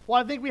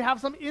 well, I think we have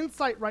some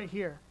insight right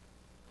here.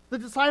 The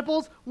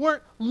disciples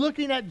weren't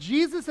looking at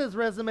Jesus'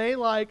 resume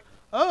like,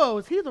 oh,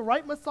 is he the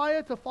right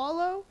Messiah to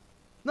follow?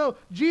 No,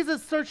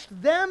 Jesus searched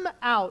them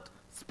out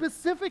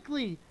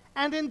specifically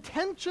and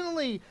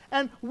intentionally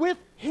and with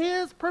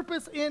his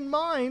purpose in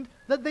mind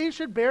that they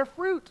should bear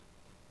fruit.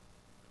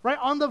 Right?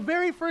 On the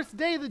very first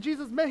day that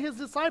Jesus met his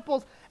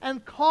disciples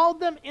and called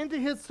them into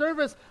his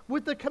service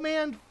with the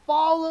command,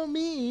 follow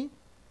me,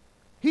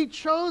 he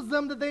chose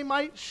them that they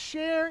might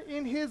share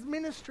in his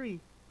ministry.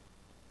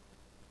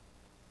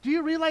 Do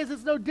you realize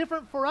it's no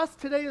different for us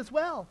today as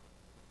well?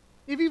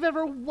 If you've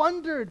ever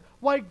wondered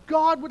why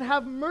God would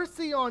have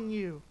mercy on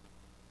you,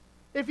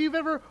 if you've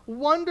ever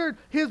wondered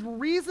his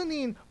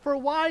reasoning for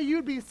why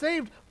you'd be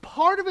saved,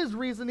 part of his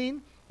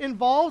reasoning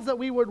involves that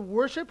we would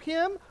worship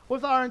him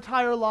with our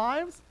entire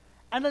lives,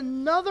 and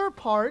another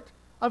part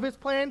of his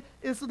plan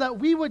is so that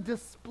we would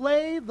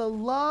display the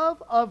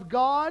love of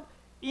God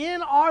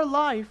in our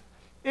life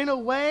in a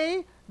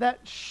way that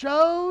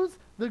shows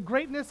the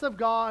greatness of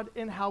God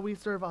in how we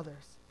serve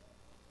others.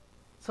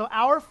 So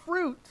our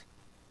fruit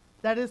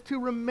that is to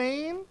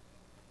remain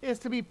is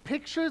to be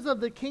pictures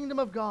of the kingdom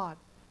of God.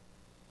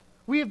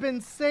 We have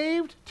been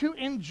saved to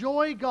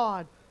enjoy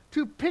God,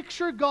 to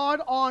picture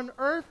God on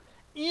earth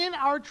in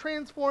our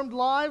transformed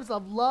lives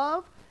of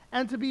love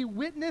and to be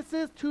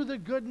witnesses to the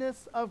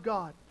goodness of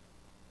God.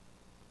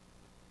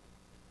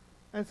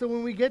 And so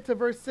when we get to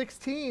verse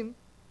 16,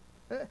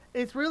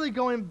 it's really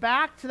going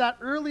back to that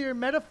earlier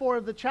metaphor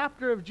of the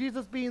chapter of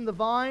Jesus being the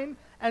vine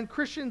and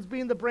Christians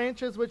being the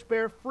branches which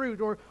bear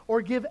fruit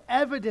or give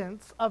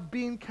evidence of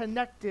being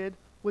connected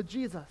with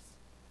Jesus.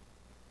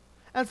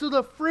 And so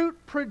the fruit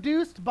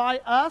produced by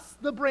us,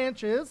 the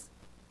branches,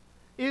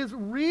 is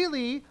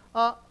really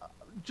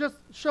just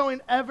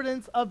showing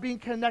evidence of being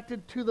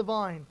connected to the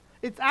vine.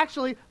 It's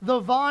actually the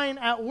vine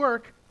at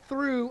work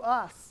through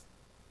us.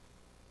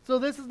 So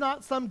this is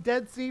not some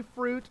Dead Sea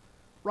fruit,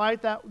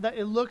 right, that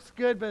it looks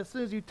good, but as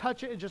soon as you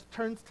touch it, it just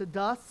turns to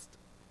dust.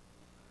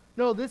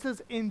 No, this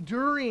is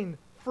enduring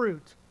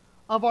fruit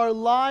of our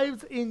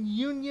lives in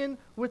union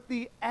with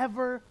the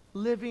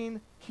ever-living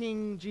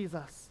King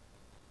Jesus.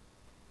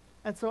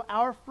 And so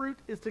our fruit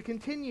is to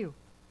continue.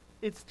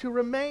 It's to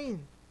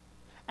remain.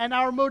 And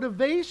our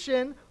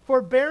motivation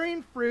for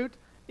bearing fruit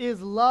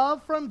is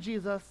love from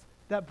Jesus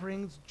that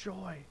brings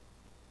joy.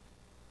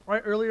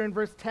 Right, earlier in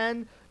verse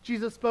 10,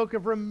 Jesus spoke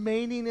of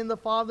remaining in the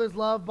Father's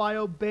love by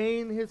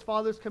obeying his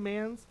Father's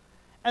commands.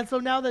 And so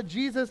now that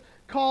Jesus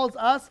calls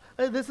us,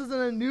 this isn't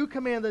a new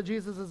command that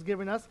Jesus is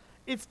giving us.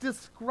 It's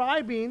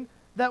describing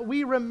that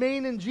we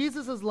remain in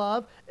Jesus'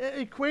 love,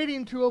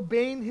 equating to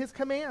obeying his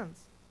commands.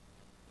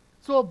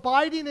 So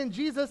abiding in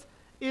Jesus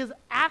is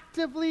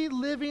actively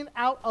living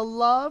out a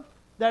love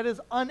that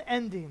is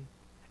unending.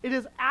 It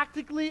is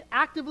actively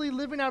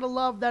living out a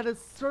love that is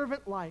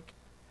servant-like.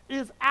 It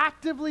is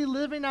actively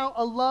living out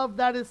a love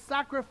that is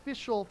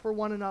sacrificial for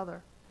one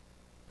another.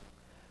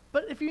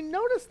 But if you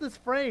notice this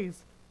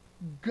phrase,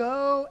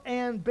 go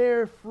and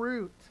bear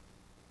fruit,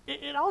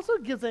 it also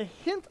gives a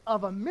hint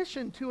of a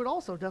mission to it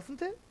also,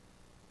 doesn't it?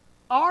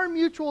 Our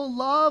mutual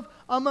love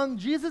among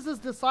Jesus'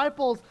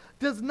 disciples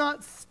does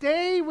not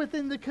stay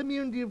within the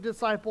community of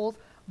disciples,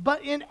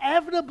 but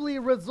inevitably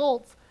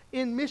results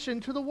in mission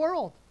to the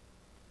world.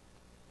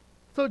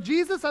 So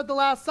Jesus at the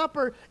Last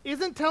Supper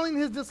isn't telling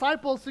his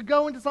disciples to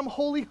go into some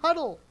holy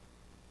huddle.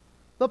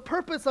 The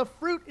purpose of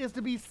fruit is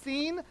to be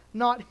seen,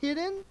 not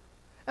hidden.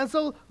 And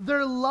so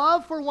their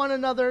love for one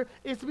another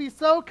is to be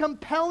so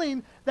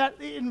compelling that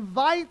it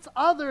invites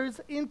others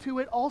into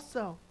it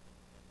also.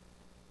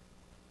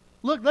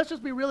 Look, let's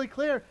just be really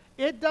clear.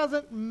 It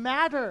doesn't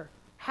matter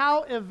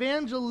how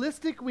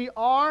evangelistic we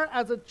are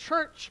as a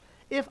church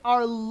if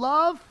our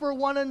love for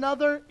one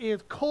another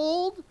is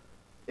cold,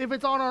 if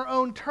it's on our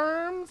own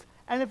terms,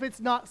 and if it's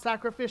not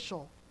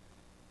sacrificial.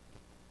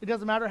 It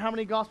doesn't matter how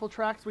many gospel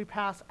tracts we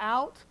pass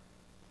out.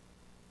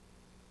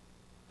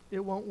 It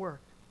won't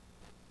work.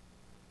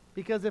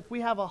 Because if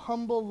we have a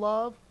humble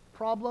love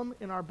problem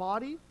in our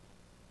body,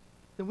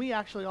 then we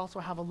actually also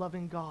have a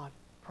loving God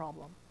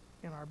problem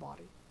in our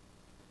body.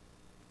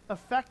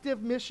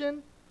 Effective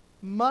mission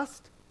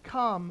must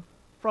come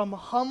from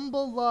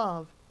humble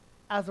love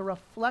as a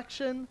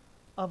reflection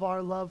of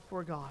our love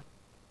for God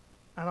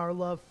and our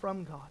love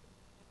from God.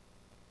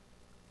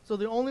 So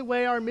the only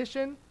way our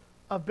mission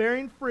of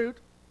bearing fruit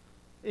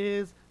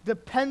is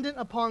dependent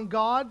upon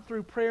God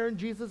through prayer in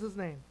Jesus'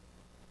 name.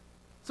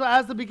 So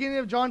as the beginning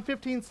of John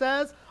 15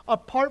 says,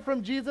 apart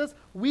from Jesus,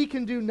 we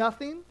can do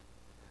nothing.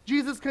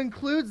 Jesus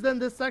concludes then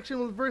this section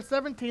with verse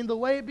 17 the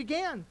way it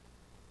began.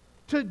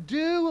 To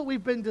do what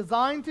we've been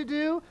designed to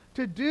do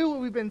what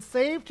we've been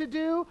saved to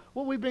do,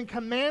 what we've been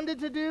commanded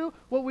to do,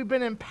 what we've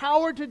been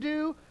empowered to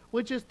do,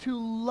 which is to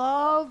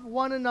love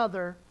one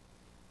another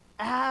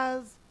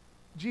as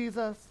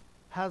Jesus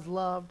has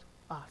loved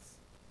us.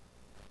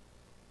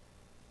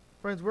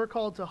 Friends, we're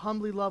called to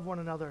humbly love one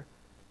another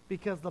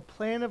because the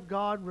plan of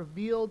God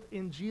revealed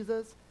in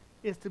Jesus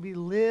is to be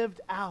lived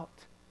out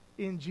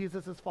in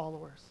Jesus'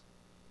 followers.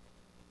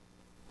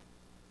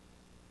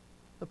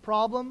 The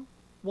problem,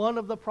 one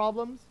of the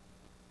problems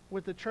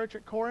with the church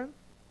at Corinth,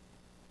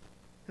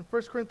 in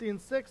 1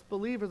 Corinthians 6,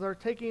 believers are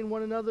taking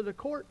one another to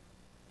court.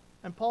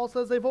 And Paul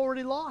says they've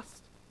already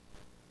lost.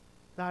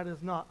 That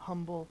is not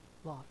humble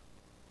love.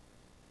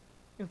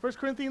 In 1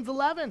 Corinthians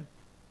 11,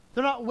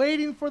 they're not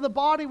waiting for the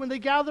body when they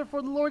gather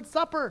for the Lord's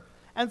Supper.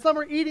 And some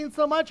are eating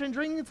so much and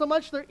drinking so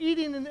much, they're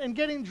eating and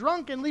getting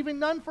drunk and leaving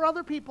none for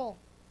other people.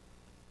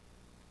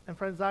 And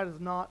friends, that is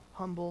not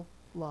humble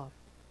love.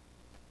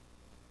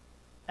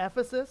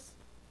 Ephesus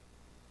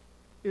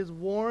is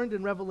warned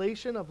in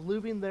Revelation of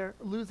losing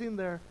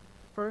their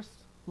first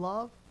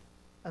love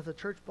as a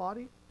church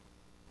body.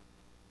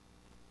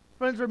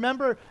 Friends,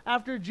 remember,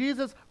 after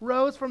Jesus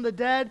rose from the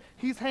dead,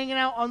 he's hanging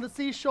out on the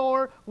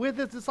seashore with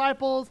his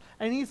disciples,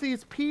 and he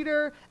sees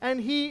Peter,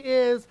 and he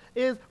is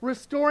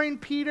restoring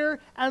Peter.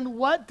 And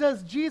what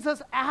does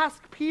Jesus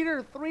ask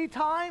Peter 3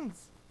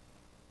 times?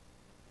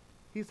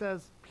 He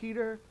says,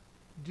 Peter,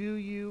 do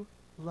you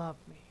love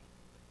me?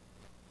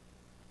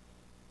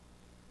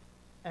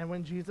 And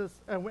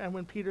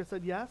when Peter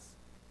said yes,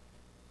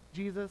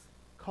 Jesus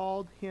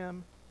called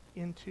him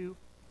into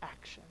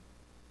action.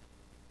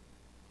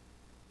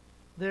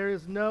 There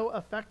is no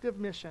effective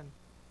mission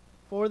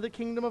for the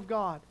kingdom of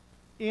God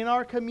in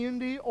our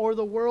community or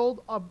the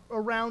world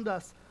around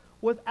us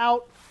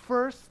without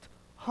first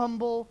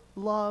humble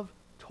love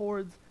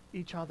towards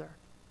each other.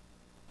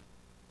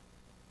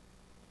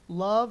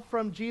 Love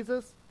from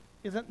Jesus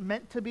isn't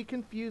meant to be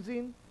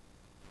confusing,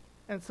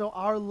 and so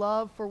our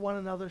love for one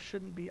another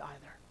shouldn't be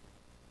either.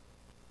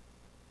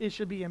 It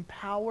should be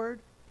empowered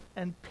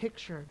and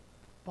pictured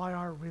by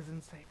our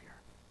risen Savior.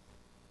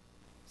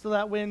 So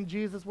that when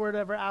Jesus were to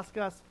ever ask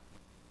us,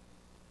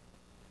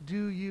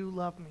 do you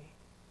love me?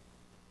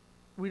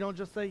 We don't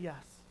just say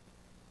yes.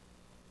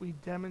 We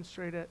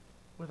demonstrate it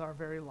with our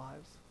very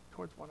lives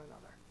towards one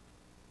another.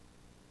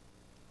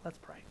 Let's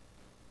pray.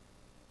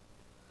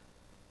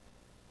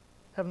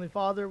 Heavenly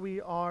Father, we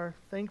are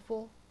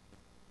thankful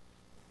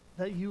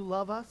that you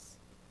love us.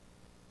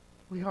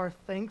 We are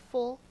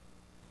thankful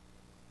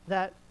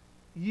that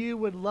you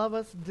would love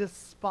us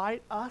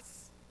despite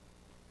us.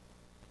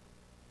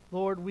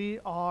 Lord, we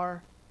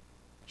are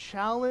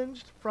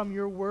challenged from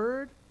your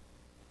word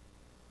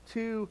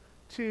to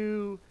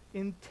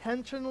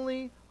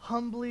intentionally,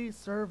 humbly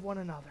serve one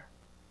another.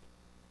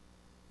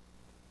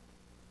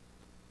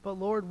 But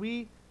Lord,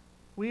 we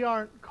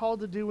aren't called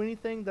to do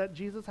anything that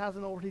Jesus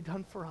hasn't already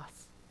done for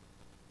us.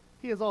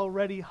 He has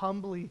already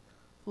humbly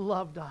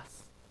loved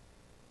us.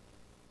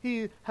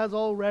 He has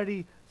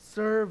already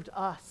served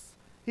us.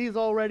 He's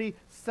already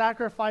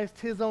sacrificed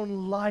his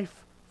own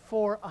life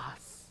for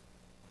us.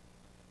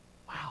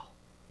 Wow.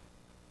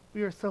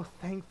 We are so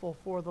thankful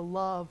for the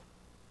love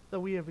that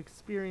we have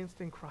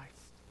experienced in Christ.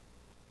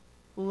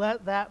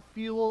 Let that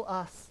fuel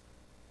us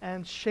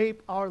and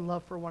shape our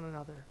love for one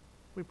another.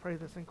 We pray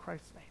this in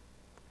Christ's name.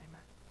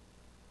 Amen.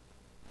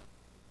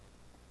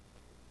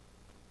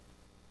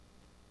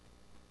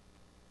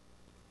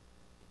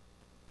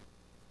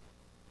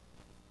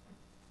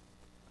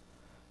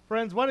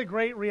 Friends, what a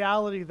great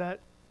reality that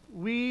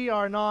we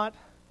are not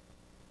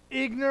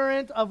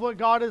ignorant of what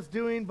God is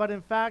doing, but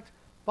in fact,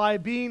 by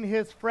being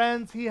his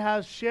friends, he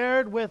has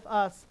shared with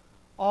us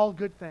all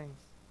good things.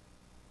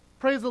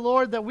 Praise the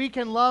Lord that we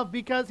can love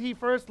because he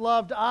first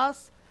loved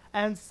us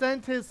and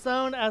sent his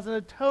Son as an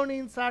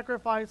atoning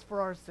sacrifice for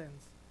our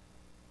sins.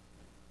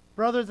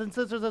 Brothers and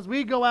sisters, as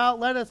we go out,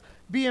 let us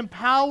be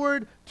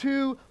empowered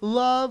to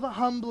love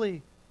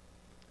humbly.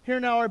 Hear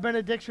now our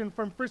benediction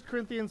from 1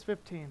 Corinthians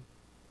 15.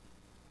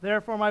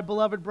 Therefore, my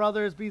beloved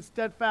brothers, be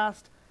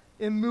steadfast,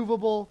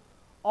 immovable,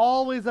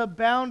 always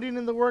abounding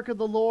in the work of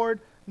the Lord,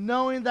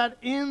 knowing that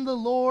in the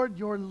Lord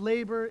your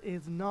labor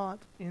is not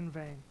in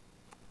vain.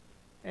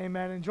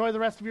 Amen. Enjoy the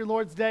rest of your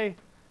Lord's day.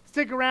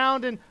 Stick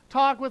around and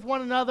talk with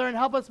one another and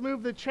help us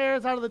move the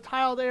chairs out of the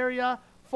tiled area